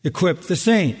equip the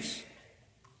saints.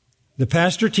 The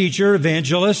pastor, teacher,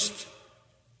 evangelist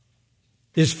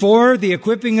is for the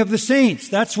equipping of the saints.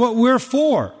 That's what we're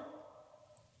for.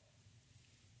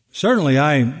 Certainly,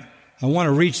 I want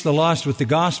to reach the lost with the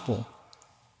gospel.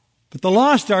 But the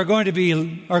lost are going to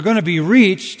be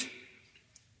reached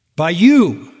by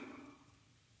you.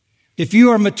 If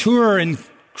you are mature in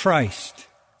Christ,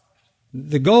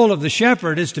 the goal of the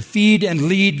shepherd is to feed and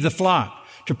lead the flock,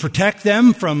 to protect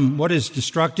them from what is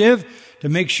destructive, to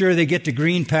make sure they get to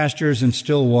green pastures and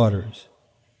still waters.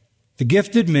 The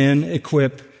gifted men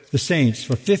equip the saints.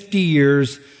 For 50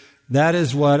 years, that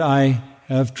is what I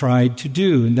have tried to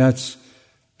do, and that's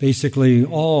basically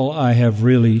all I have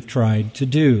really tried to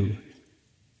do.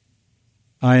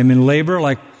 I am in labor,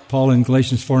 like Paul in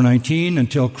Galatians 4:19,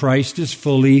 until Christ is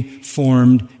fully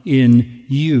formed in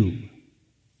you.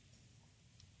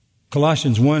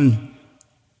 Colossians 1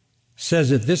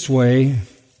 says it this way,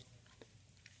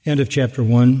 end of chapter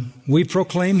 1, we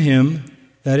proclaim Him,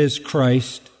 that is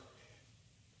Christ,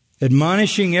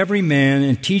 admonishing every man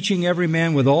and teaching every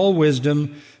man with all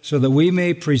wisdom, so that we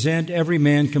may present every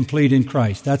man complete in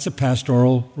Christ. That's a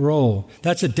pastoral role.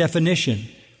 That's a definition.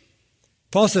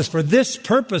 Paul says, for this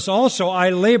purpose also I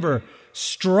labor,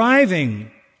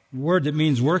 striving, a word that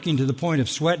means working to the point of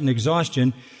sweat and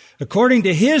exhaustion, according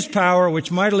to His power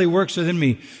which mightily works within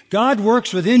me. God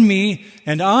works within me,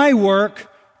 and I work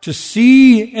to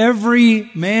see every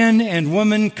man and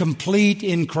woman complete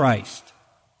in Christ.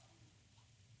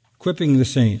 Equipping the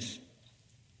saints.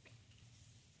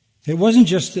 It wasn't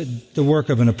just the work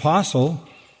of an apostle.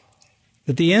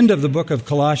 At the end of the book of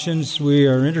Colossians, we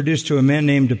are introduced to a man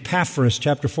named Epaphras,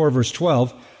 chapter 4, verse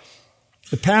 12.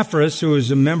 Epaphras, who is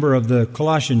a member of the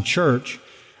Colossian church,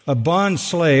 a bond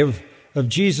slave of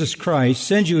Jesus Christ,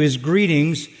 sends you his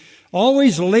greetings,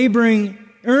 always laboring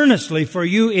earnestly for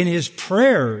you in his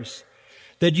prayers,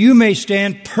 that you may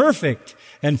stand perfect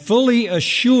and fully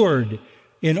assured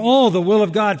in all the will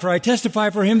of God. For I testify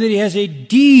for him that he has a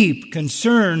deep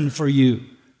concern for you.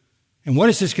 And what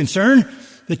is his concern?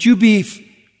 That you be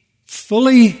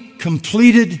fully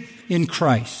completed in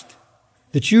Christ.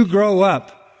 That you grow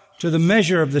up to the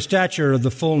measure of the stature of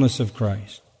the fullness of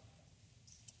Christ.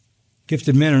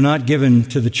 Gifted men are not given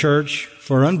to the church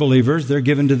for unbelievers. They're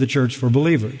given to the church for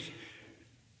believers.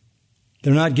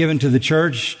 They're not given to the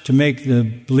church to make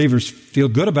the believers feel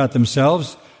good about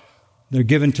themselves. They're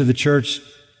given to the church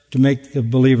to make the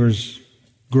believers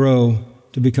grow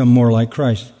to become more like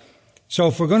Christ. So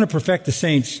if we're going to perfect the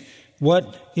saints,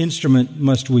 what instrument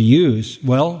must we use?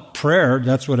 Well, prayer,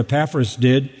 that's what Epaphras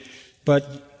did.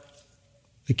 But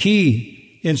the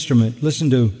key instrument, listen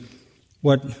to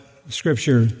what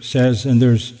Scripture says, and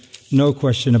there's no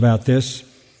question about this.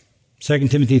 2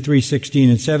 Timothy 3:16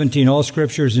 and 17, all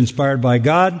Scripture is inspired by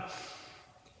God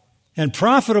and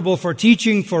profitable for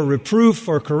teaching, for reproof,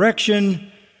 for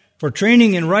correction, for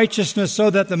training in righteousness, so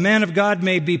that the man of God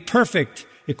may be perfect,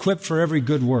 equipped for every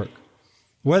good work.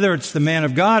 Whether it's the man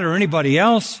of God or anybody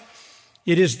else,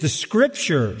 it is the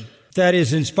Scripture that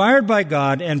is inspired by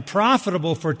God and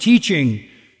profitable for teaching,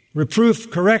 reproof,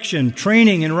 correction,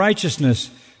 training in righteousness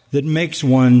that makes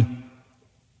one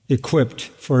equipped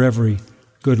for every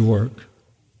good work.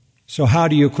 So how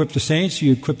do you equip the saints?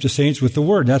 You equip the saints with the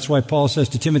Word. That's why Paul says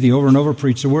to Timothy over and over,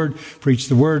 preach the Word,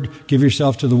 give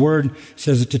yourself to the Word.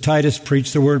 Says it to Titus,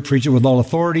 preach the Word, preach it with all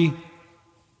authority.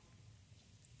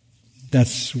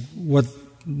 That's what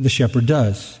the shepherd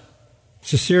does.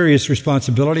 It's a serious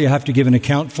responsibility. I have to give an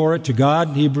account for it to God,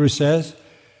 Hebrews says.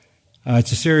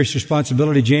 It's a serious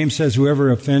responsibility. James says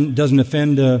whoever doesn't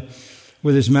offend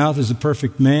with his mouth is a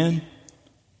perfect man.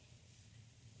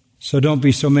 So don't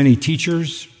be so many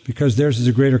teachers, because theirs is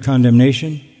a greater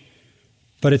condemnation.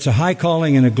 But it's a high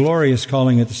calling and a glorious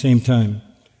calling at the same time.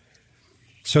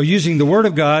 So using the Word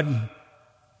of God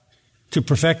to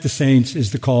perfect the saints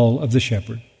is the call of the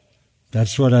shepherd.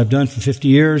 That's what I've done for 50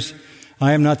 years.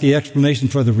 I am not the explanation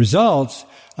for the results.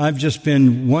 I've just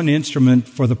been one instrument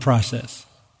for the process.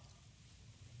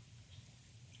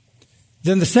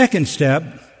 Then the second step,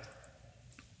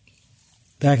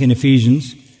 back in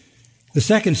Ephesians, the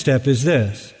second step is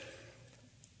this: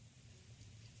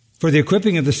 for the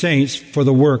equipping of the saints for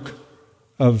the work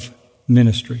of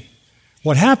ministry.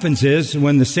 What happens is,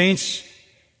 when the saints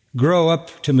grow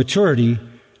up to maturity,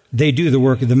 they do the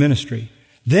work of the ministry.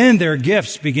 Then their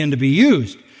gifts begin to be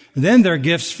used. Then their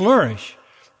gifts flourish.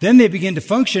 Then they begin to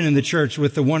function in the church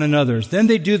with the one another's. Then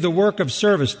they do the work of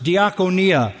service,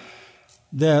 diakonia.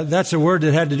 That's a word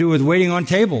that had to do with waiting on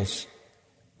tables.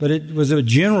 But it was a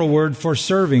general word for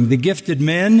serving. The gifted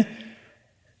men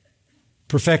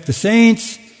perfect the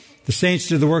saints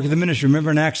do the work of the ministry. Remember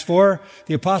in Acts 4,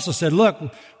 the apostle said, look,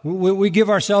 we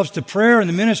give ourselves to prayer and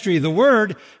the ministry of the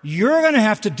word. You're going to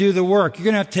have to do the work. You're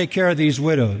going to have to take care of these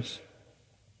widows.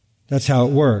 That's how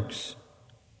it works.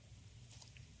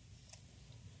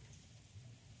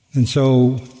 And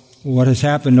so what has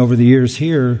happened over the years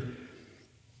here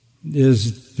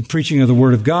is the preaching of the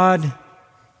Word of God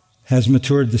has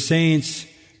matured the saints,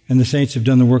 and the saints have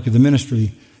done the work of the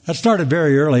ministry. That started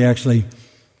very early, actually.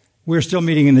 We were still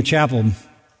meeting in the chapel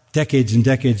decades and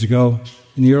decades ago,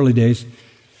 in the early days.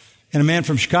 And a man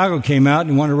from Chicago came out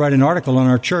and wanted to write an article on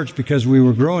our church because we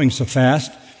were growing so fast.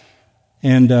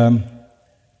 And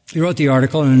he wrote the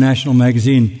article in a national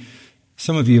magazine.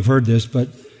 Some of you have heard this, but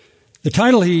the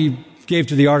title he gave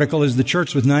to the article is "The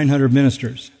Church with 900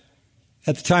 Ministers."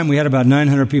 At the time, we had about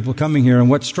 900 people coming here, and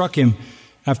what struck him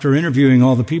after interviewing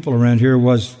all the people around here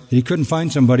was that he couldn't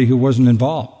find somebody who wasn't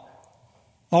involved.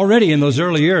 Already in those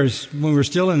early years, when we were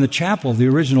still in the chapel, the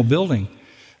original building,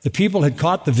 the people had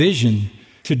caught the vision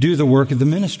to do the work of the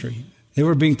ministry. They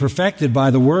were being perfected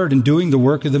by the Word and doing the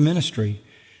work of the ministry.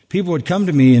 people would come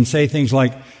to me and say things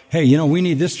like, hey, we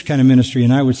need this kind of ministry.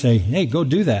 And I would say, hey, go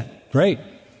do that. Great.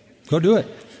 Go do it.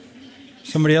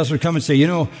 Somebody else would come and say,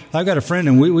 I've got a friend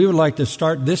and we would like to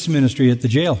start this ministry at the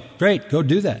jail. Great. Go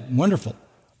do that. Wonderful.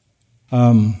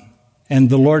 And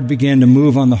the Lord began to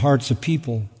move on the hearts of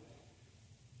people.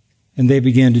 And they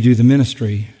began to do the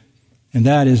ministry. And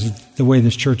that is the way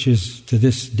this church is to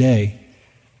this day.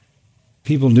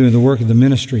 People doing the work of the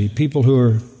ministry. People who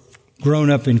are grown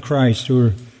up in Christ,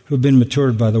 who have been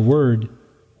matured by the Word.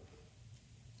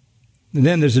 And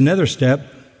then there's another step.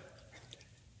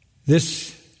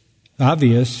 This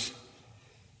obvious,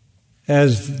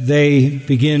 as they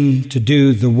begin to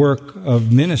do the work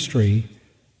of ministry,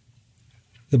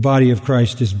 the body of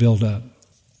Christ is built up.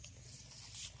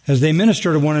 As they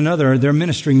minister to one another, they're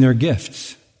ministering their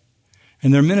gifts.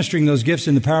 And they're ministering those gifts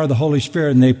in the power of the Holy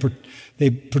Spirit, and they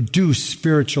produce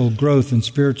spiritual growth and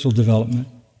spiritual development.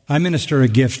 I minister a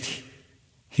gift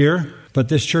here, but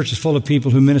this church is full of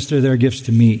people who minister their gifts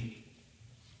to me.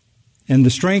 And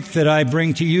the strength that I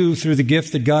bring to you through the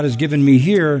gift that God has given me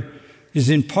here is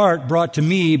in part brought to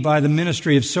me by the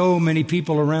ministry of so many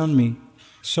people around me.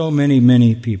 So many,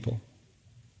 many people.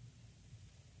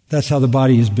 That's how the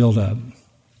body is built up.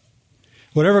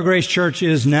 Whatever Grace Church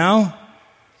is now,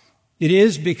 it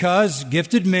is because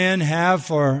gifted men have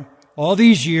for all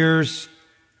these years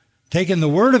taken the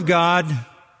Word of God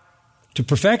to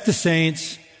perfect the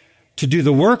saints, to do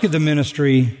the work of the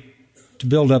ministry, to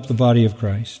build up the body of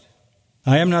Christ.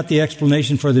 I am not the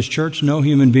explanation for this church. No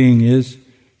human being is.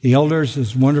 The elders,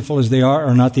 as wonderful as they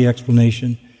are not the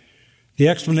explanation. The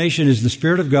explanation is the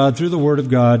Spirit of God through the Word of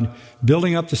God,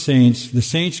 building up the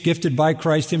saints gifted by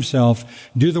Christ Himself,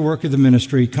 do the work of the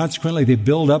ministry. Consequently, they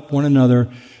build up one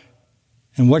another.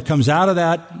 And what comes out of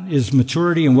that is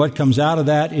maturity, and what comes out of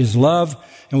that is love,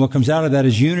 and what comes out of that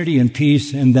is unity and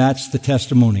peace, and that's the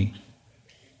testimony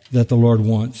that the Lord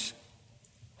wants.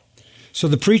 So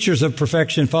the preachers of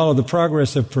perfection follow the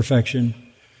progress of perfection.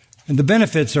 And the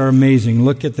benefits are amazing.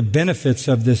 Look at the benefits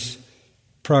of this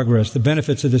progress, the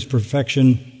benefits of this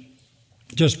perfection,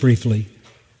 just briefly.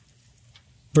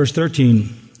 Verse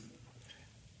 13,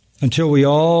 until we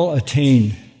all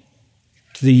attain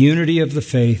to the unity of the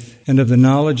faith and of the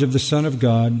knowledge of the Son of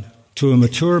God, to a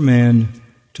mature man,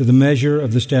 to the measure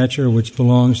of the stature which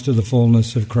belongs to the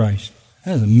fullness of Christ.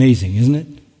 That is amazing, isn't it?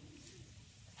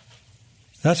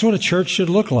 That's what a church should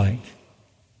look like.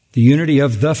 The unity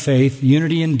of the faith,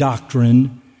 unity in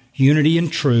doctrine, unity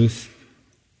in truth,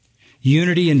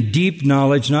 unity in deep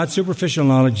knowledge, not superficial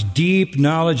knowledge, deep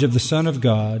knowledge of the Son of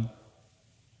God.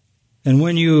 And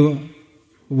when you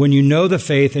know the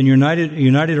faith and you're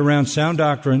united around sound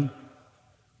doctrine,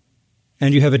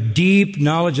 and you have a deep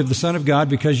knowledge of the Son of God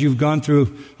because you've gone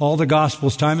through all the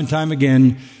Gospels time and time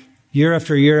again, year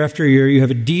after year after year, you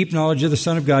have a deep knowledge of the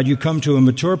Son of God, you come to a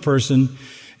mature person,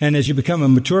 and as you become a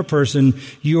mature person,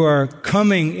 you are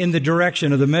coming in the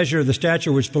direction of the measure of the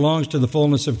stature which belongs to the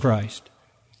fullness of Christ.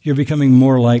 You're becoming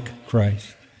more like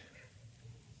Christ.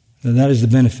 And that is the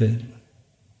benefit.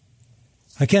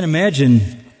 I can't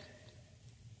imagine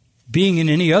being in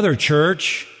any other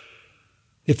church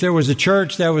if there was a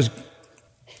church that was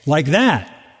like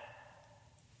that.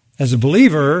 As a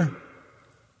believer,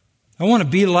 I want to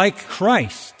be like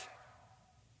Christ.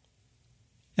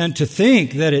 And to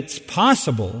think that it's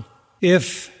possible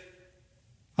if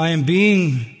I am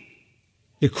being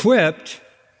equipped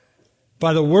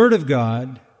by the Word of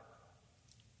God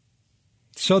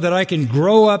so that I can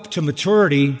grow up to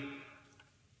maturity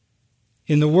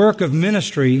in the work of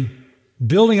ministry,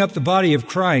 building up the body of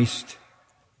Christ,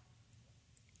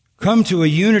 come to a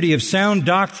unity of sound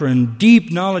doctrine,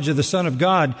 deep knowledge of the Son of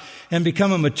God, and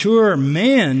become a mature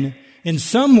man in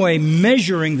some way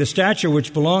measuring the stature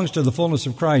which belongs to the fullness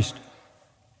of Christ.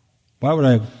 Why would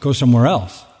I go somewhere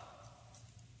else?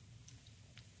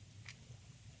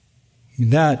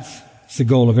 That's the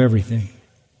goal of everything.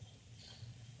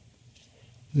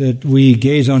 That we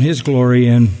gaze on His glory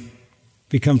and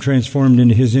become transformed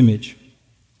into His image.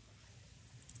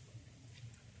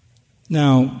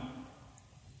 Now,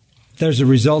 there's a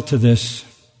result to this.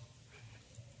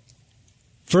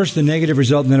 First, the negative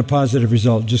result and then a positive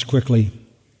result, just quickly.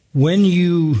 When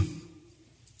you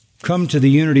come to the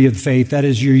unity of the faith, that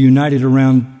is, you're united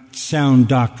around sound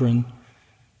doctrine,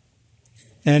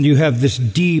 and you have this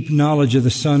deep knowledge of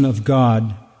the Son of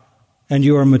God, and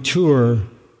you are mature,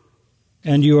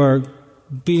 and you are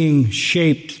being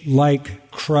shaped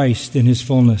like Christ in His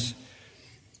fullness.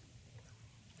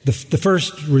 The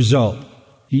first result,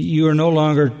 you are no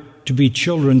longer to be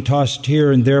children tossed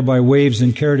here and there by waves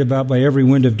and carried about by every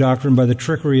wind of doctrine, by the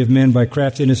trickery of men, by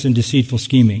craftiness and deceitful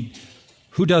scheming.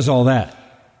 Who does all that?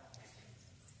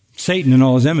 Satan and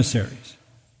all his emissaries.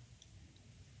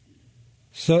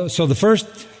 So the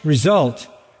first result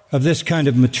of this kind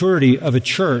of maturity of a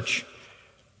church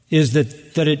is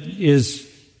that it is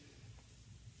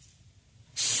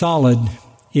solid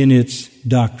in its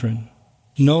doctrine,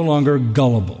 no longer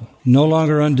gullible, no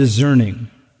longer undiscerning,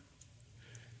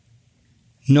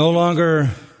 no longer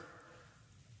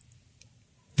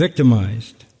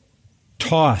victimized,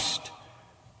 tossed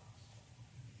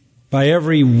by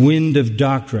every wind of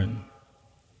doctrine,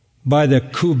 by the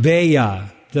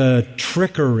kubeya, the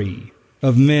trickery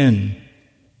of men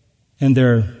and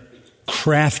their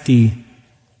crafty,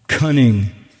 cunning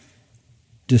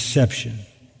deception.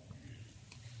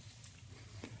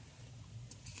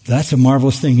 That's a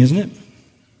marvelous thing, isn't it?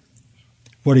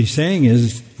 What he's saying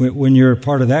is, when you're a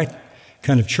part of that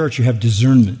kind of church, you have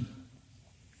discernment.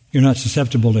 You're not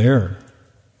susceptible to error.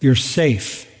 You're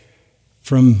safe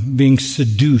from being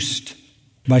seduced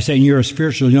by saying you're a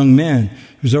spiritual young man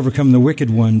who's overcome the wicked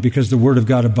one because the Word of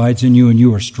God abides in you and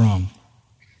you are strong.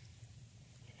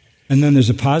 And then there's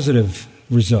a positive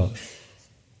result.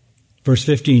 Verse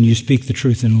 15, you speak the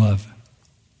truth in love.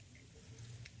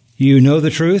 You know the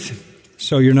truth,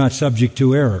 so you're not subject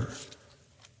to error.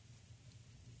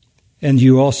 And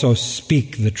you also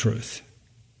speak the truth.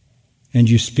 And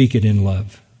you speak it in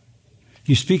love.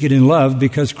 You speak it in love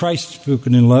because Christ spoke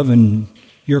it in love and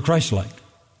you're Christ-like.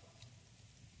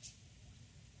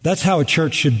 That's how a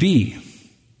church should be.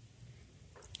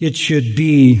 It should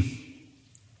be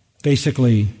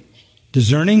basically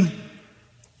discerning,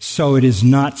 so it is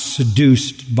not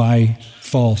seduced by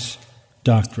false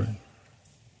doctrine.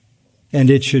 And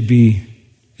it should be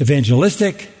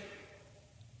evangelistic,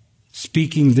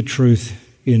 speaking the truth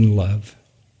in love.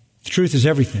 The truth is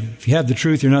everything. If you have the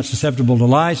truth, you're not susceptible to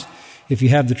lies. If you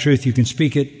have the truth, you can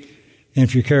speak it. And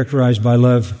if you're characterized by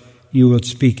love, you will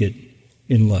speak it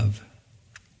in love.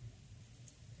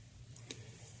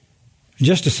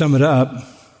 Just to sum it up,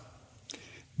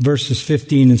 verses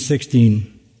 15 and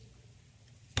 16,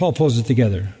 Paul pulls it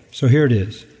together. So here it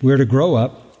is. We're to grow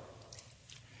up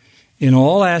in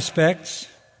all aspects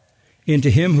into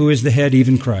Him who is the head,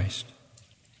 even Christ,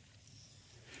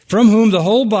 from whom the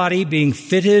whole body, being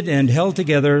fitted and held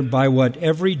together by what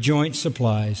every joint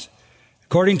supplies,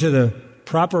 according to the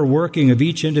proper working of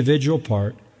each individual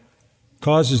part,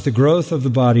 causes the growth of the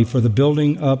body for the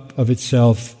building up of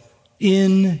itself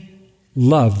in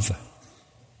love.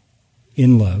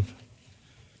 In love.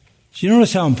 So you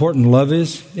notice how important love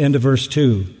is? End of verse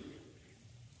 2.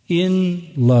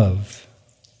 In love.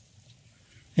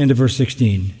 End of verse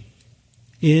 16.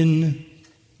 In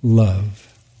love.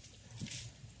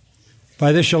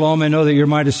 By this shall all men know that you're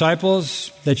my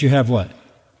disciples, that you have what?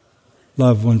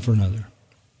 Love one for another.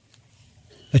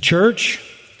 A church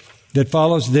that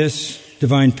follows this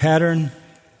divine pattern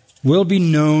will be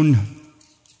known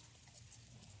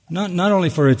not only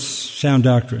for its sound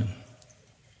doctrine,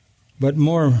 but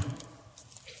more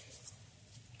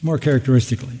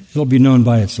characteristically, it'll be known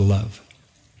by its love.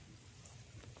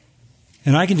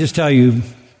 And I can just tell you,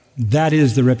 that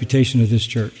is the reputation of this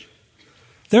church.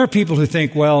 There are people who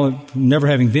think, well, never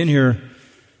having been here,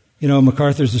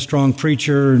 MacArthur's a strong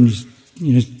preacher and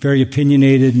he's very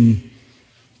opinionated and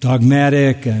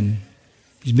dogmatic, and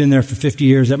he's been there for 50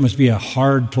 years. That must be a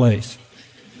hard place.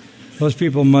 Those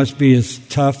people must be as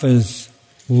tough as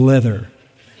leather,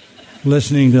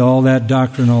 listening to all that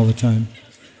doctrine all the time.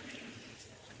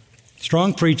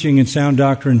 Strong preaching and sound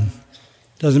doctrine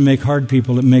doesn't make hard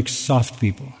people, it makes soft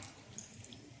people.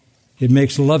 It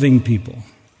makes loving people.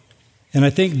 And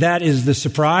I think that is the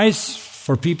surprise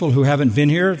for people who haven't been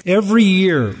here. Every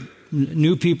year,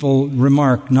 new people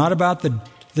remark not about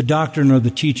the doctrine or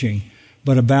the teaching,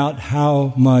 but about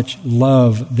how much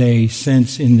love they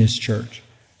sense in this church.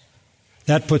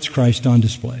 That puts Christ on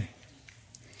display.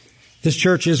 This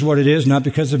church is what it is, not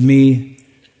because of me,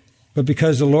 but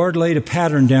because the Lord laid a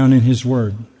pattern down in His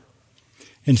Word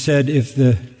and said, if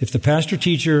the pastor,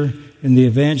 teacher, and the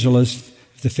evangelist,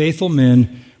 if the faithful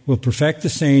men will perfect the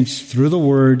saints through the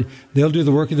Word, they'll do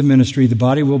the work of the ministry, the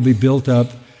body will be built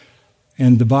up,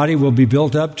 and the body will be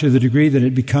built up to the degree that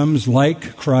it becomes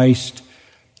like Christ.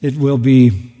 It will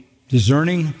be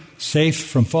discerning, safe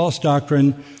from false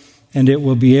doctrine, and it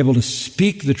will be able to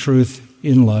speak the truth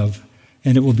in love.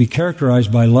 And it will be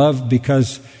characterized by love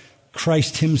because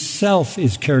Christ Himself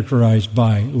is characterized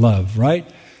by love, right?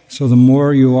 So the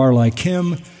more you are like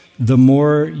Him, the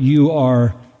more you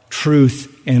are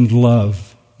truth and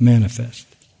love manifest.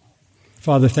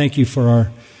 Father, thank You for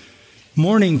our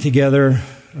morning together.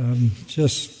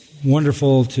 Just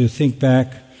wonderful to think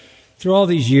back through all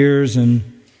these years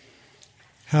and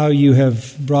how You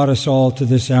have brought us all to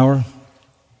this hour.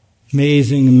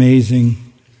 Amazing, amazing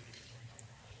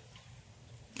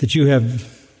that you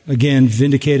have, again,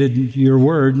 vindicated your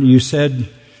word. You said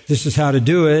this is how to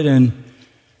do it, and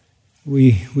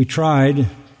we tried,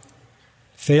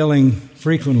 failing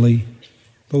frequently,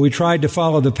 but we tried to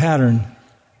follow the pattern.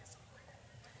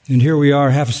 And here we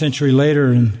are half a century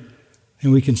later, and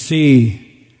we can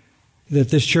see that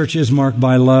this church is marked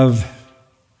by love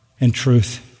and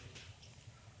truth.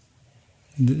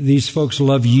 These folks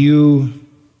love you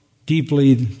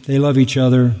deeply. They love each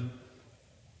other.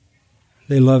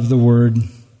 They love the Word.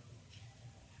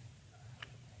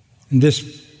 And this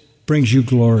brings you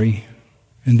glory.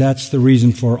 And that's the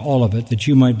reason for all of it, that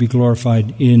you might be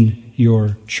glorified in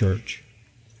your church.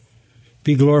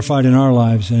 Be glorified in our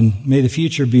lives, and may the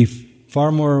future be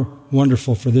far more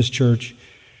wonderful for this church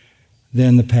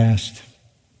than the past.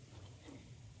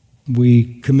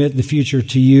 We commit the future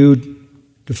to you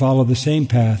to follow the same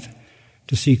path,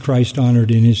 to see Christ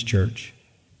honored in His church.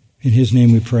 In His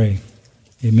name we pray.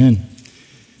 Amen.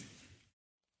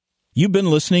 You've been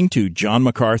listening to John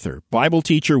MacArthur, Bible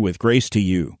teacher with Grace to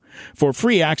You. For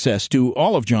free access to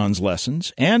all of John's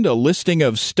lessons and a listing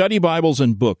of study Bibles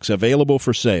and books available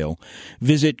for sale,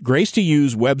 visit Grace to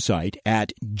You's website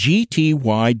at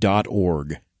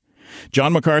gty.org.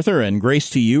 John MacArthur and Grace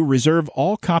to You reserve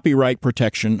all copyright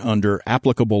protection under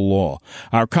applicable law.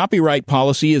 Our copyright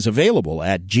policy is available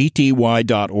at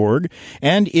gty.org,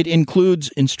 and it includes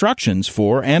instructions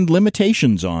for and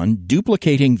limitations on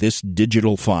duplicating this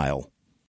digital file.